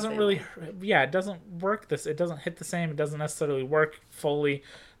doesn't hit doesn't really way. Yeah, it doesn't work this. It doesn't hit the same. It doesn't necessarily work fully.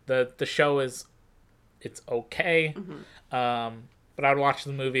 The show is... It's okay. But I would watch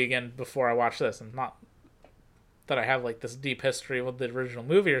the movie again before I watch this, and not that I have like this deep history with the original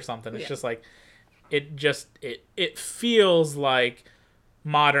movie or something. It's just like it feels like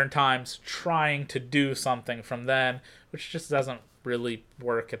modern times trying to do something from then, which just doesn't really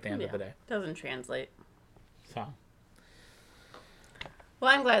work at the end of the day. Doesn't translate. So.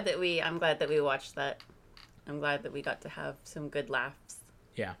 Well, I'm glad that we watched that. I'm glad that we got to have some good laughs.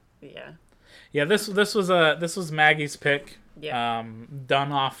 Yeah. Yeah. Yeah, this was Maggie's pick. Yeah.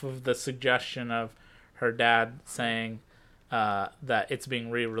 Done off of the suggestion of her dad saying that it's being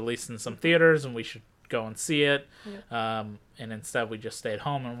re-released in some theaters and we should go and see it. Yeah. And instead we just stayed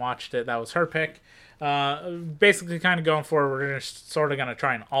home and watched it. That was her pick. Basically, kind of going forward, we're sort of going to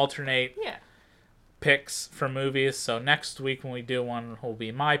try and alternate picks for movies. So next week when we do one, will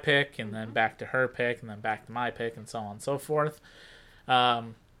be my pick, and then back to her pick, and then back to my pick, and so on and so forth.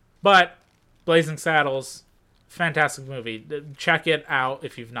 But Blazing Saddles, fantastic movie. Check it out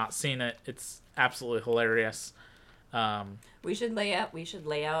if you've not seen it. It's absolutely hilarious. We should lay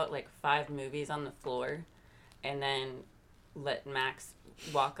out like 5 movies on the floor, and then let Max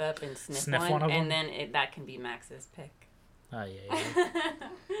walk up and sniff one of them, and then that can be Max's pick. Oh yeah.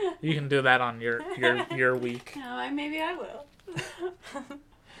 You can do that on your week. No, maybe I will.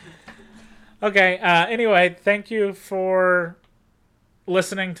 Okay. Anyway, thank you for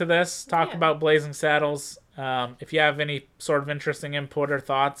listening to this talk about Blazing Saddles. If you have any sort of interesting input or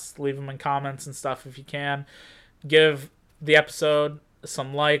thoughts, leave them in comments and stuff if you can. Give the episode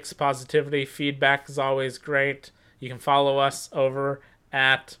some likes, positivity, feedback is always great. You can follow us over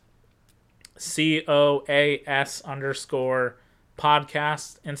at COAS_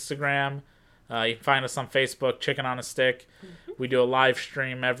 Podcast, Instagram. You can find us on Facebook, Chicken on a Stick. We do a live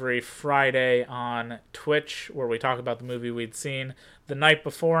stream every Friday on Twitch where we talk about the movie we'd seen the night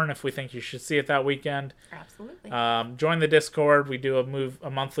before and if we think you should see it that weekend. Absolutely. Join the Discord. We do a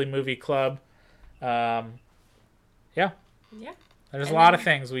monthly movie club. Yeah. Yeah. There's a lot of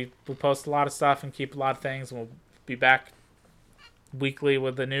things. We post a lot of stuff and keep a lot of things. And we'll be back weekly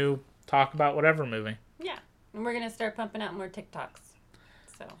with a new talk about whatever movie. Yeah. And we're going to start pumping out more TikToks.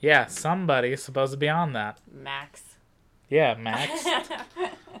 So. Yeah, somebody's supposed to be on that. Max. Yeah, Max.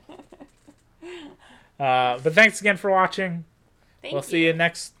 But thanks again for watching. We'll see you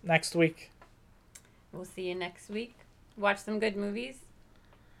next week. We'll see you next week. Watch some good movies.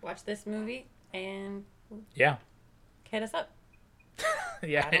 Watch this movie. And yeah, hit us up.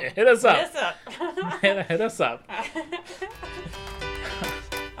 Yeah, hit us up. Hit us up. Hit us up.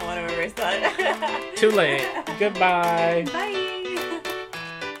 I want to reverse that. Too late. Goodbye. Bye.